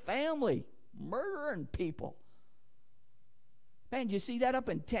murdering their family, murdering people. Man, did you see that up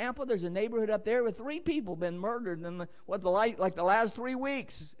in Tampa? There's a neighborhood up there with 3 people been murdered in the last 3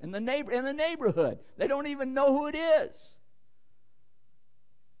 weeks in the neighborhood. They don't even know who it is.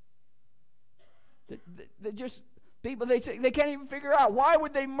 They just people they can't even figure out why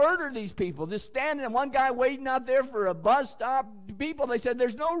would they murder these people. Just standing and one guy waiting out there for a bus stop. People they said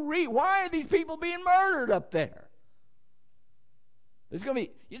there's no why are these people being murdered up there? There's going to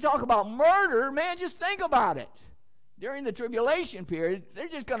be you talk about murder, man. Just think about it. During the tribulation period, they're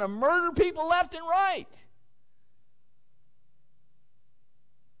just going to murder people left and right.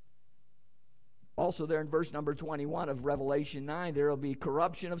 Also there in verse number 21 of Revelation 9, there will be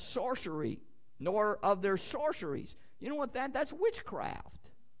corruption of sorcery, nor of their sorceries. You know what that's witchcraft.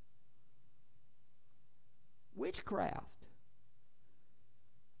 Witchcraft.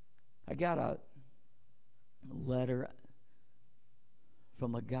 I got a letter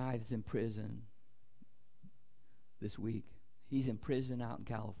from a guy that's in prison this week. He's in prison out in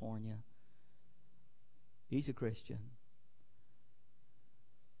California. He's a Christian.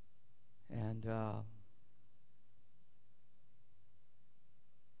 And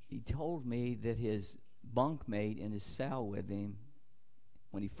he told me that his bunkmate in his cell with him,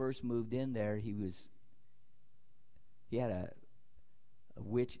 when he first moved in there, he had a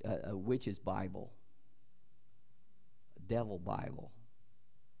witch's Bible, a devil Bible.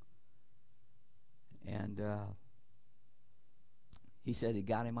 And he said it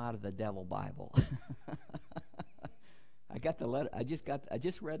got him out of the devil Bible. I got the letter. I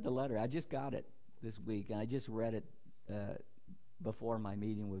just read the letter. I just got it this week, and I just read it before my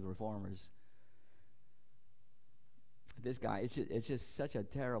meeting with reformers. This guy, it's just such a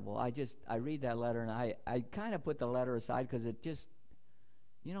terrible. I read that letter, and I kind of put the letter aside because it just,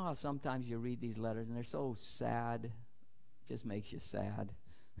 you know how sometimes you read these letters and they're so sad, it just makes you sad.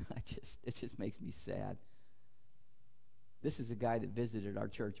 It just makes me sad. This is a guy that visited our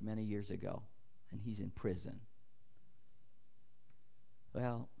church many years ago, and he's in prison.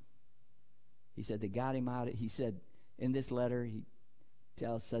 Well, he said they got him out. He said in this letter, he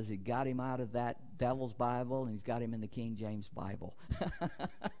says he got him out of that devil's Bible, and he's got him in the King James Bible. I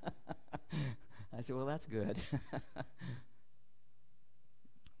said, well, that's good.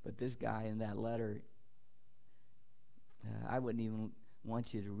 But this guy in that letter, I wouldn't even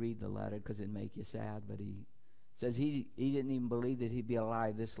want you to read the letter because it'd make you sad, but he says he didn't even believe that he'd be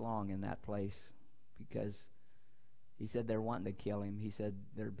alive this long in that place because he said they're wanting to kill him. He said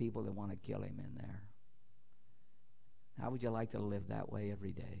there are people that want to kill him in there. How would you like to live that way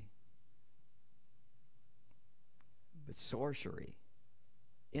every day? But sorcery,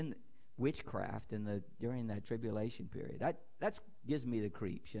 in witchcraft during that tribulation period, that gives me the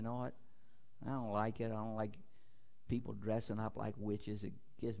creeps. You know what? I don't like it. I don't like people dressing up like witches. It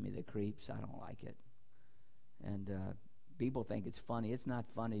gives me the creeps. I don't like it. And people think it's funny. It's not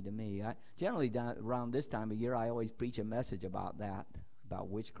funny to me. Generally, around this time of year, I always preach a message about that, about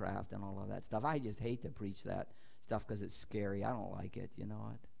witchcraft and all of that stuff. I just hate to preach that stuff because it's scary. I don't like it, you know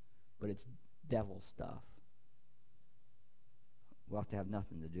what? But it's devil stuff. We'll have to have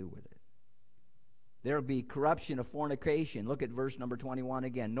nothing to do with it. There will be corruption of fornication. Look at verse number 21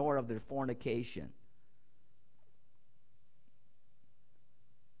 again. Nor of their fornication.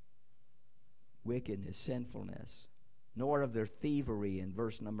 Wickedness, sinfulness. Nor of their thievery in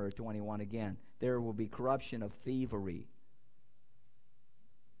verse number 21 again. There will be corruption of thievery.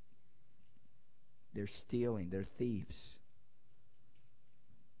 They're stealing. They're thieves.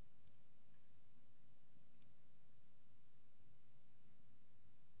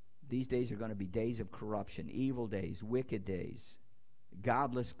 These days are going to be days of corruption, evil days, wicked days,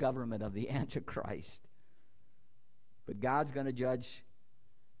 godless government of the Antichrist. But God's going to judge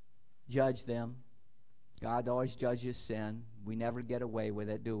them. God always judges sin. We never get away with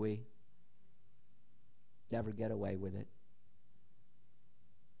it, do we? Never get away with it.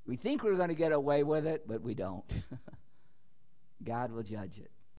 We think we're going to get away with it, but we don't. God will judge it.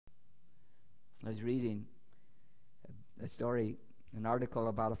 I was reading a story, an article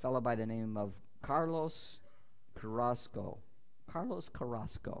about a fellow by the name of Carlos Carrasco. Carlos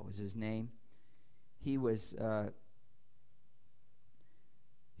Carrasco is his name. He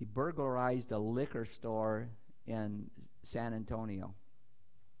burglarized a liquor store in San Antonio.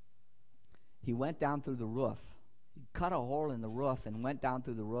 He went down through the roof. He cut a hole in the roof and went down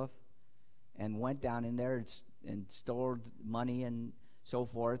through the roof and went down in there and stored money and so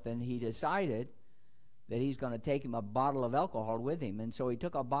forth. And he decided that he's going to take him a bottle of alcohol with him. And so he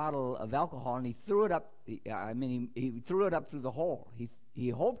took a bottle of alcohol and he threw it up. He threw it up through the hole. He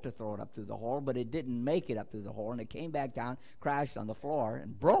hoped to throw it up through the hole, but it didn't make it up through the hole. And it came back down, crashed on the floor,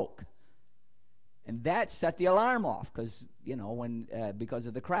 and broke. And that set the alarm off because, because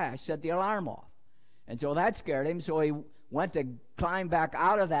of the crash, set the alarm off. And so that scared him, so he went to climb back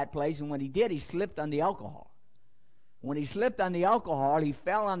out of that place, and when he did, he slipped on the alcohol. When he slipped on the alcohol, he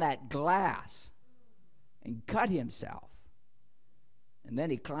fell on that glass and cut himself. And then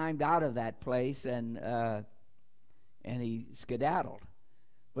he climbed out of that place, and he skedaddled.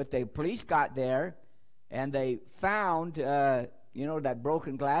 But the police got there, and they found that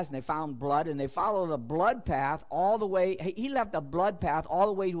broken glass, and they found blood, and they followed the blood path all the way. He left the blood path all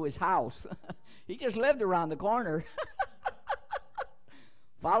the way to his house. He just lived around the corner.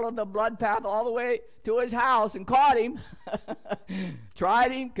 Followed the blood path all the way to his house and caught him,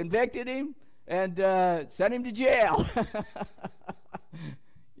 tried him, convicted him, and sent him to jail.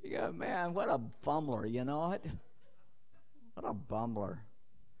 You go, man, what a bumbler, you know what? What a bumbler.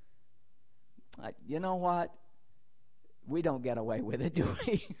 You know what? We don't get away with it, do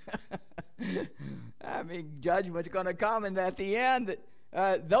we? I mean, judgment's going to come, and at the end,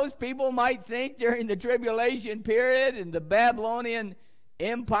 those people might think during the tribulation period and the Babylonian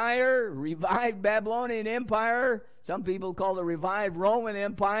Empire, revived Babylonian Empire, some people call the revived Roman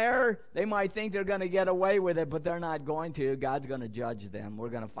Empire, they might think they're going to get away with it, but they're not going to. God's going to judge them. We're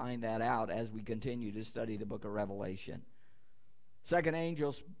going to find that out as we continue to study the book of Revelation. Second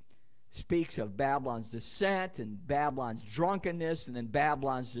angel speaks of Babylon's descent and Babylon's drunkenness and then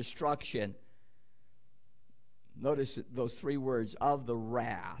Babylon's destruction. Notice those three words, of the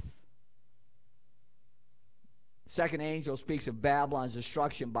wrath. Second angel speaks of Babylon's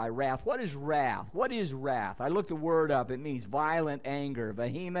destruction by wrath. What is wrath? What is wrath? I looked the word up. It means violent anger,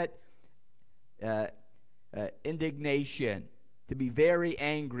 vehement indignation, to be very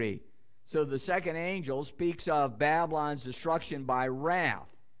angry. So the second angel speaks of Babylon's destruction by wrath.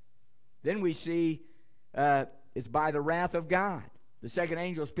 Then we see it's by the wrath of God. The second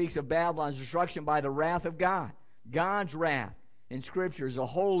angel speaks of Babylon's destruction by the wrath of God. God's wrath in Scripture is a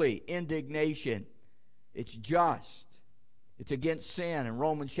holy indignation. It's just. It's against sin. In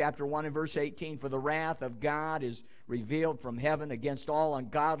Romans chapter 1 and verse 18, for the wrath of God is revealed from heaven against all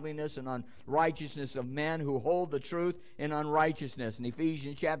ungodliness and unrighteousness of men who hold the truth in unrighteousness. In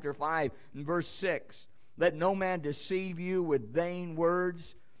Ephesians chapter 5 and verse 6, let no man deceive you with vain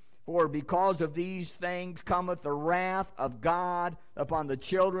words, for because of these things cometh the wrath of God upon the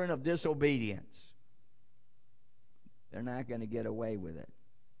children of disobedience. They're not going to get away with it.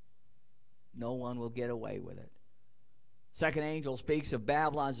 No one will get away with it. Second angel speaks of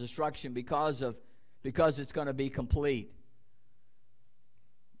Babylon's destruction because it's going to be complete.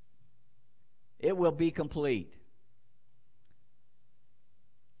 It will be complete.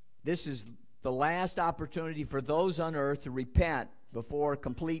 This is the last opportunity for those on earth to repent before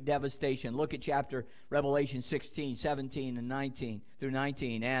complete devastation. Look at Revelation 16, 17, and 19 through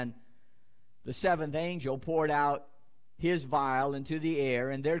 19. And the seventh angel poured out his vial into the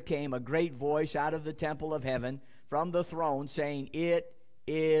air, and there came a great voice out of the temple of heaven from the throne, saying, it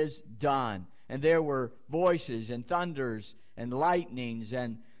is done. And there were voices and thunders and lightnings,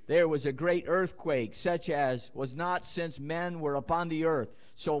 and there was a great earthquake, such as was not since men were upon the earth,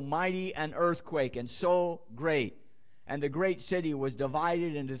 so mighty an earthquake, and so great. And the great city was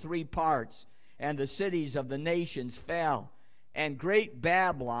divided into three parts, and the cities of the nations fell. And great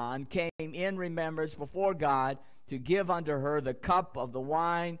Babylon came in remembrance before God, to give unto her the cup of the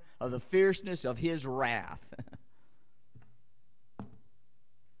wine of the fierceness of his wrath.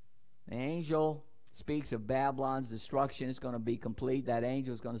 The angel speaks of Babylon's destruction. It's going to be complete. That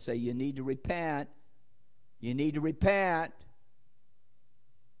angel is going to say, you need to repent. You need to repent.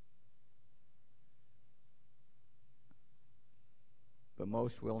 But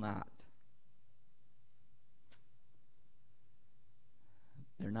most will not.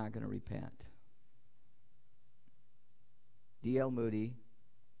 They're not going to repent. D.L. Moody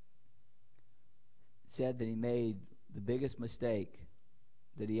said that he made the biggest mistake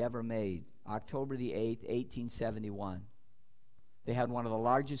that he ever made, October the 8th, 1871. They had one of the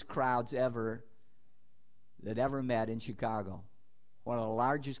largest crowds ever that ever met in Chicago. One of the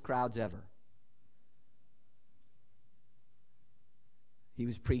largest crowds ever. He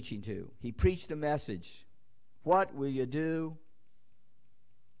was preaching to. He preached a message. What will you do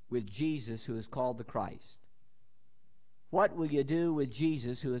with Jesus who is called the Christ? What will you do with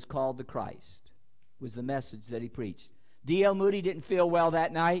Jesus who is called the Christ? Was the message that he preached. D.L. Moody didn't feel well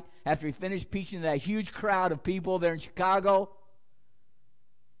that night after he finished preaching to that huge crowd of people there in Chicago.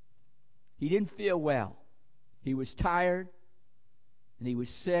 He didn't feel well. He was tired and he was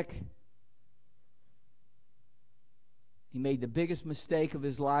sick. He made the biggest mistake of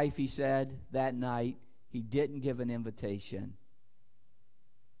his life, he said, that night. He didn't give an invitation.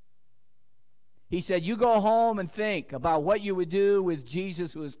 He said, you go home and think about what you would do with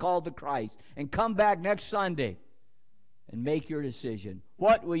Jesus who is called the Christ, and come back next Sunday and make your decision.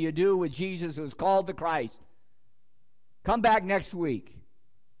 What will you do with Jesus who is called the Christ? Come back next week.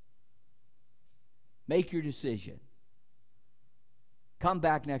 Make your decision. Come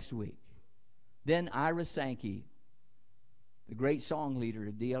back next week. Then Ira Sankey, the great song leader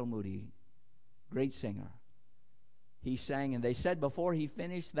of D.L. Moody, great singer, he sang, and they said before he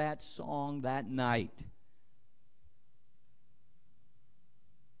finished that song that night,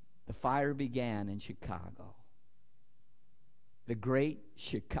 the fire began in Chicago. The great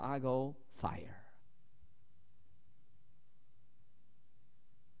Chicago fire.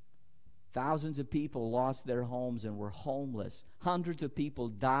 Thousands of people lost their homes and were homeless. Hundreds of people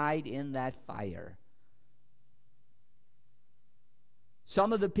died in that fire.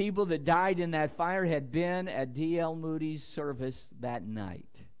 Some of the people that died in that fire had been at D.L. Moody's service that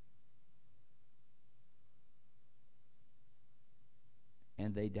night.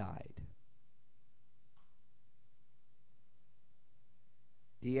 And they died.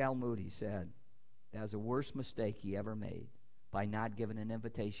 D.L. Moody said that was the worst mistake he ever made by not giving an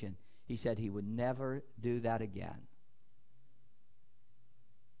invitation. He said he would never do that again.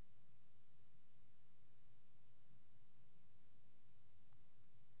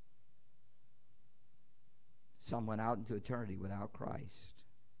 Some went out into eternity without Christ.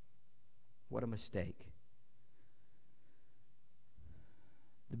 What a mistake.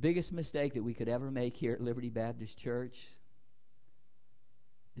 The biggest mistake that we could ever make here at Liberty Baptist Church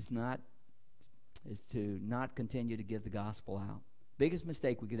is to not continue to give the gospel out. Biggest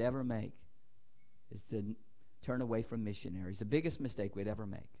mistake we could ever make is to turn away from missionaries. The biggest mistake we'd ever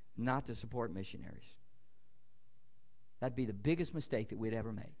make, not to support missionaries. That'd be the biggest mistake that we'd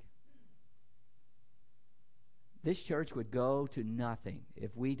ever make. This church would go to nothing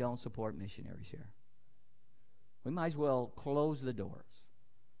if we don't support missionaries here. We might as well close the doors.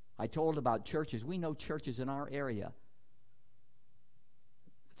 I told about churches. We know churches in our area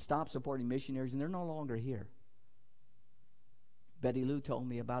that stopped supporting missionaries, and they're no longer here. Betty Lou told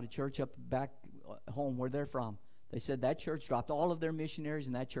me about a church up back home where they're from. They said that church dropped all of their missionaries,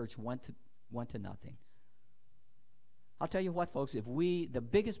 and that church went to nothing. I'll tell you what, folks, the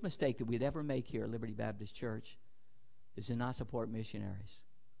biggest mistake that we'd ever make here at Liberty Baptist Church is to not support missionaries,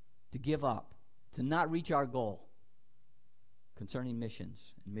 to give up, to not reach our goal concerning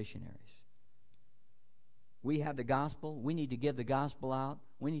missions and missionaries. We have the gospel. We need to give the gospel out.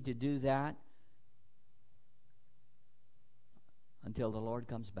 We need to do that until the Lord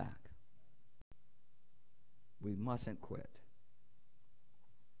comes back. We mustn't quit.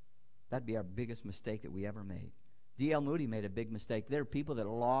 That'd be our biggest mistake that we ever made. D.L. Moody made a big mistake. There are people that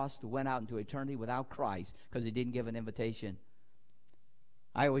lost, went out into eternity without Christ because they didn't give an invitation.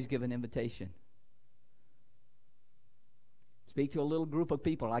 I always give an invitation. Speak to a little group of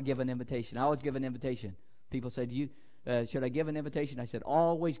people, I give an invitation. I always give an invitation. People say, should I give an invitation? I said,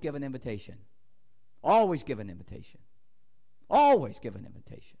 always give an invitation. Always give an invitation. Always give an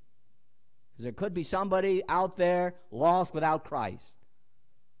invitation. Because there could be somebody out there lost without Christ.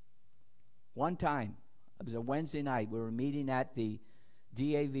 One time, it was a Wednesday night. We were meeting at the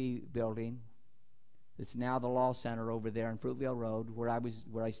DAV building. It's now the Law Center over there on Fruitvale Road, where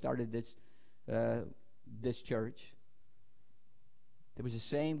I started this church. There was the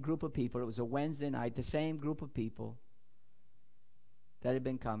same group of people. It was a Wednesday night. The same group of people that had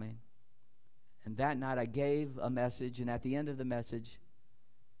been coming. And that night I gave a message, and at the end of the message,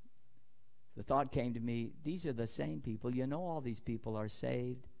 the thought came to me: these are the same people. You know, all these people are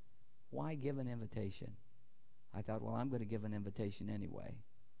saved. Why give an invitation? I thought, well, I'm going to give an invitation anyway.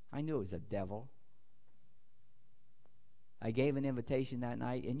 I knew it was a devil. I gave an invitation that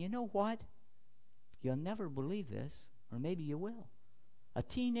night, and you know what? You'll never believe this, or maybe you will. A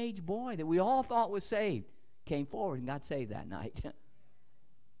teenage boy that we all thought was saved came forward and got saved that night.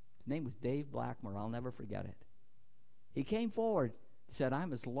 name was Dave Blackmore. I'll never forget it. He came forward, said,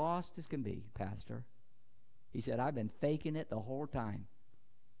 I'm as lost as can be, Pastor. He said, I've been faking it the whole time.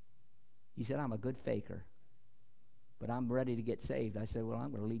 He said, I'm a good faker, but I'm ready to get saved. I said, well,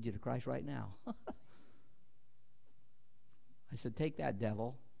 I'm going to lead you to Christ right now. I said, take that,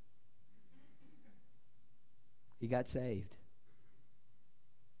 devil. He got saved.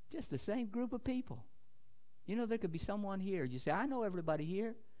 Just the same group of people. You know, there could be someone here. You say, I know everybody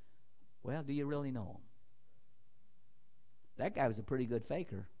here. Well, do you really know them? That guy was a pretty good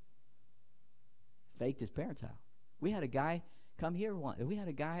faker. Faked his parents' house. We had a guy come here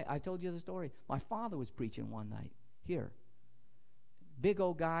I told you the story. My father was preaching one night here. Big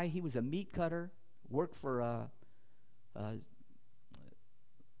old guy. He was a meat cutter. Worked for a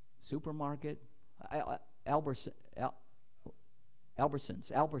supermarket. Albertsons.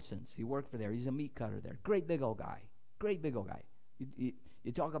 He worked for there. He's a meat cutter there. Great big old guy.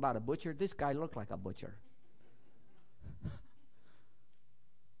 You talk about a butcher. This guy looked like a butcher.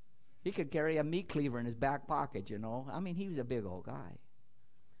 He could carry a meat cleaver in his back pocket, you know. I mean, he was a big old guy.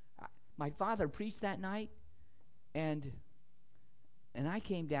 My father preached that night, and I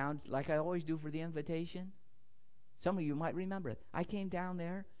came down, like I always do for the invitation. Some of you might remember it. I came down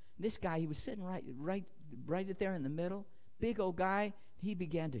there. This guy, he was sitting right there in the middle. Big old guy. He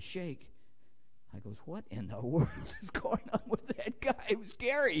began to shake. I goes, what in the world is going on with that guy? It was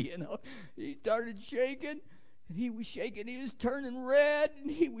scary, you know. He started shaking. And he was shaking. He was turning red, and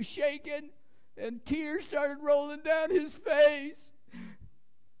he was shaking, and tears started rolling down his face.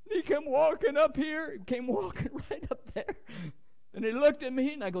 He came walking up here, came walking right up there, and he looked at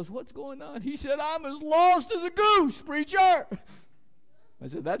me, and I goes, what's going on? He said, I'm as lost as a goose, preacher. I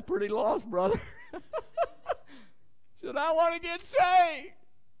said, that's pretty lost, brother. He said, I want to get saved.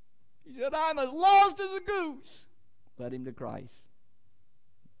 He said, I'm as lost as a goose. Led him to Christ.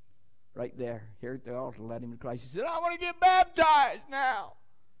 Right there, here at the altar, led him to Christ. He said, I want to get baptized now.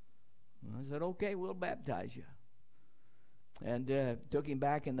 And I said, okay, we'll baptize you. And took him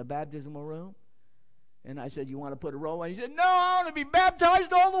back in the baptismal room. And I said, you want to put a roll on? He said, no, I want to be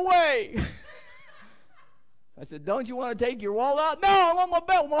baptized all the way. I said, don't you want to take your wallet out? No, I want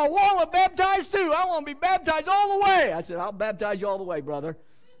my wallet baptized too. I want to be baptized all the way. I said, I'll baptize you all the way, brother.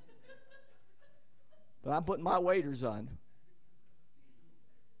 But I'm putting my waders on.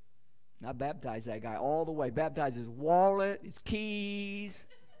 I baptized that guy all the way. Baptized his wallet, his keys,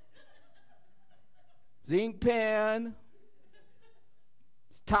 his ink pen,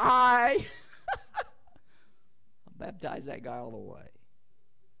 his tie. I baptized that guy all the way.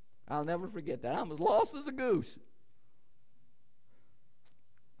 I'll never forget that. I'm as lost as a goose.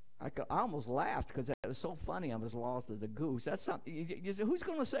 I almost laughed because that was so funny. I'm as lost as a goose. That's something. You say, who's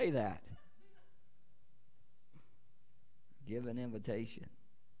going to say that? Give an invitation.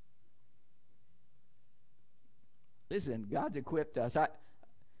 Listen, God's equipped us.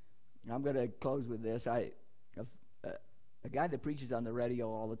 I'm going to close with this. A guy that preaches on the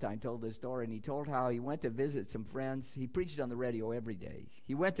radio all the time told this story, and he told how he went to visit some friends. He preached on the radio every day.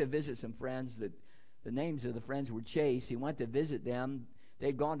 He went to visit some friends that the names of the friends were Chase. He went to visit them.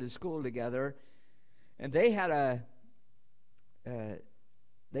 They'd gone to school together, and they had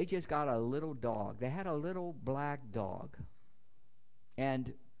they just got a little dog. They had a little black dog,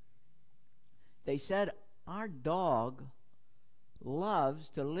 and they said, our dog loves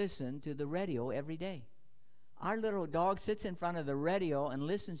to listen to the radio every day. Our little dog sits in front of the radio and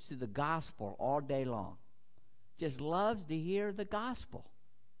listens to the gospel all day long. Just loves to hear the gospel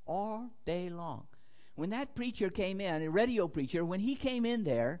all day long. When that preacher came in, a radio preacher, when he came in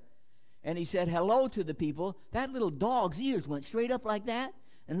there and he said hello to the people, that little dog's ears went straight up like that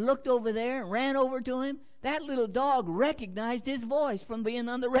and looked over there and ran over to him. That little dog recognized his voice from being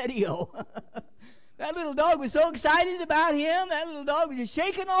on the radio. That little dog was so excited about him. That little dog was just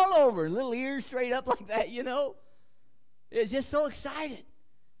shaking all over. Little ears straight up like that, you know. It was just so excited.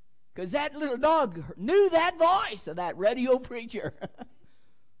 Because that little dog knew that voice of that radio preacher.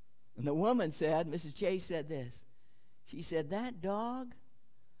 And the woman said, Mrs. Chase said this. She said, that dog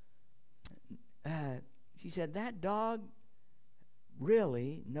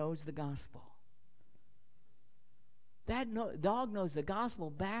really knows the gospel. That dog knows the gospel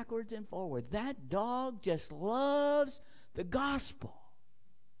backwards and forwards. That dog just loves the gospel.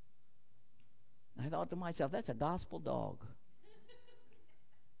 I thought to myself, that's a gospel dog.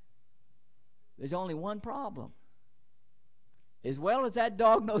 There's only one problem. As well as that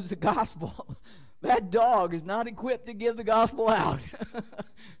dog knows the gospel, that dog is not equipped to give the gospel out.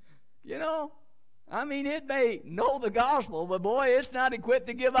 You know? I mean, it may know the gospel, but boy, it's not equipped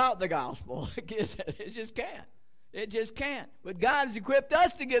to give out the gospel. It just can't. It just can't. But God has equipped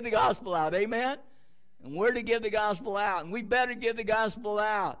us to give the gospel out. Amen? And we're to give the gospel out. And we better give the gospel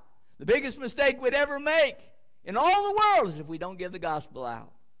out. The biggest mistake we'd ever make in all the world is if we don't give the gospel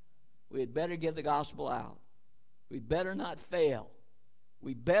out. We had better give the gospel out. We better not fail.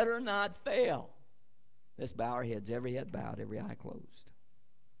 We better not fail. Let's bow our heads, every head bowed, every eye closed.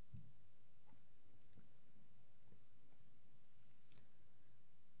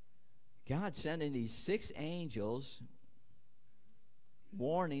 God sending these 6 angels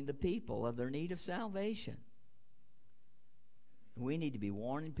warning the people of their need of salvation. We need to be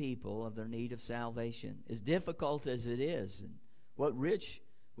warning people of their need of salvation. As difficult as it is, and what Rich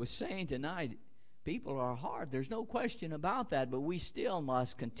was saying tonight, people are hard. There's no question about that, but we still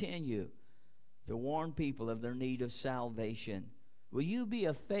must continue to warn people of their need of salvation. Will you be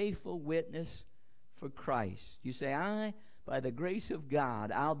a faithful witness for Christ? You say, by the grace of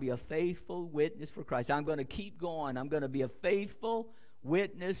God, I'll be a faithful witness for Christ. I'm going to keep going. I'm going to be a faithful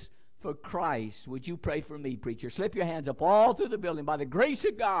witness for Christ. Would you pray for me, preacher? Slip your hands up all through the building. By the grace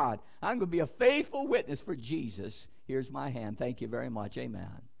of God, I'm going to be a faithful witness for Jesus. Here's my hand. Thank you very much.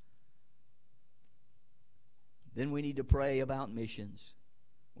 Amen. Then we need to pray about missions.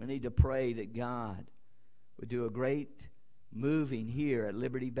 We need to pray that God would do a great moving here at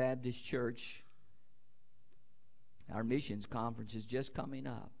Liberty Baptist Church. Our missions conference is just coming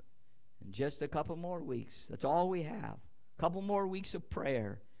up. In just a couple more weeks. That's all we have. A couple more weeks of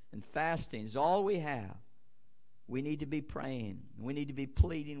prayer and fasting is all we have. We need to be praying. We need to be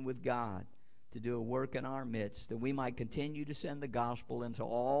pleading with God to do a work in our midst, that we might continue to send the gospel into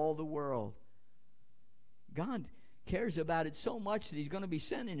all the world. God cares about it so much that He's going to be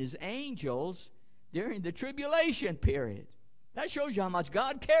sending His angels during the tribulation period. That shows you how much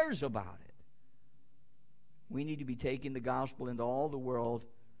God cares about it. We need to be taking the gospel into all the world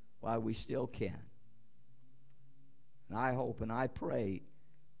while we still can. And I hope and I pray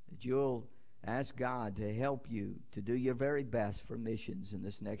that you'll ask God to help you to do your very best for missions in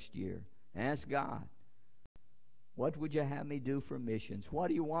this next year. Ask God, what would you have me do for missions? What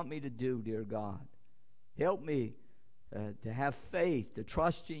do you want me to do, dear God? Help me to have faith, to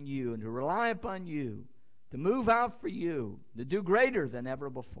trust in you, and to rely upon you, to move out for you, to do greater than ever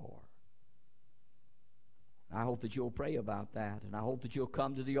before. I hope that you'll pray about that, and I hope that you'll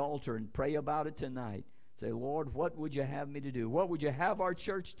come to the altar and pray about it tonight. Say, Lord, what would you have me to do? What would you have our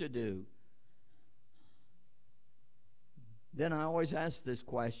church to do? Then I always ask this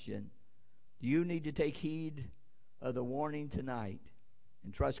question. Do you need to take heed of the warning tonight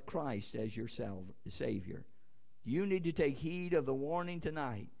and trust Christ as your Savior? Do you need to take heed of the warning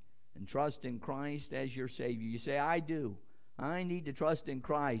tonight and trust in Christ as your Savior? You say, I do. I need to trust in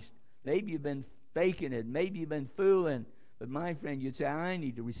Christ. Maybe you've been faking it. Maybe you've been fooling. But my friend, you'd say, I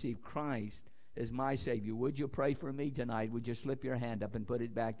need to receive Christ as my Savior. Would you pray for me tonight? Would you slip your hand up and put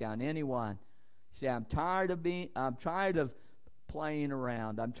it back down? Anyone? Say, I'm tired of playing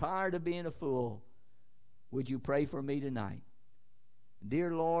around. I'm tired of being a fool. Would you pray for me tonight?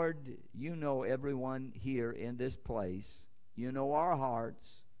 Dear Lord, you know everyone here in this place. You know our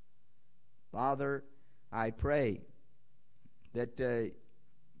hearts. Father, I pray that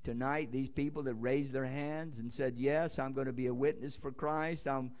tonight these people that raised their hands and said, yes, I'm going to be a witness for Christ.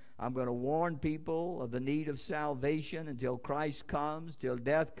 I'm going to warn people of the need of salvation until Christ comes, till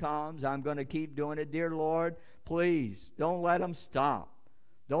death comes. I'm going to keep doing it. Dear Lord, please don't let them stop.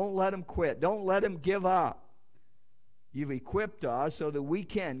 Don't let them quit. Don't let them give up. You've equipped us so that we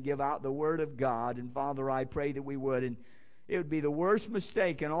can give out the Word of God. And Father, I pray that we would. And it would be the worst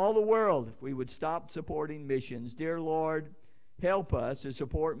mistake in all the world if we would stop supporting missions. Dear Lord, help us to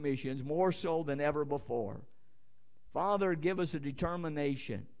support missions more so than ever before. Father, give us a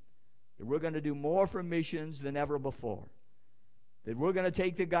determination that we're going to do more for missions than ever before. That we're going to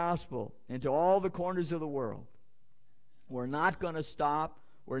take the gospel into all the corners of the world. We're not going to stop.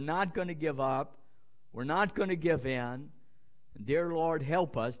 We're not going to give up. We're not going to give in. And dear Lord,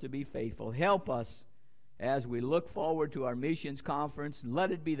 help us to be faithful. Help us as we look forward to our missions conference.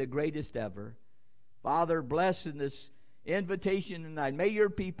 Let it be the greatest ever. Father, bless in this invitation tonight. May your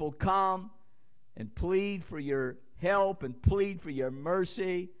people come and plead for your help and plead for your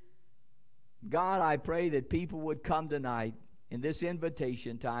mercy. God, I pray that people would come tonight in this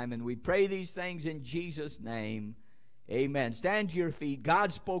invitation time, and we pray these things in Jesus' name. Amen. Stand to your feet.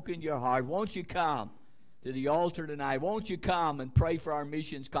 God spoke in your heart. Won't you come to the altar tonight? Won't you come and pray for our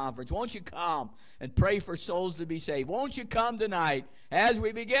missions conference? Won't you come and pray for souls to be saved? Won't you come tonight as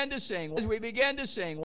we begin to sing?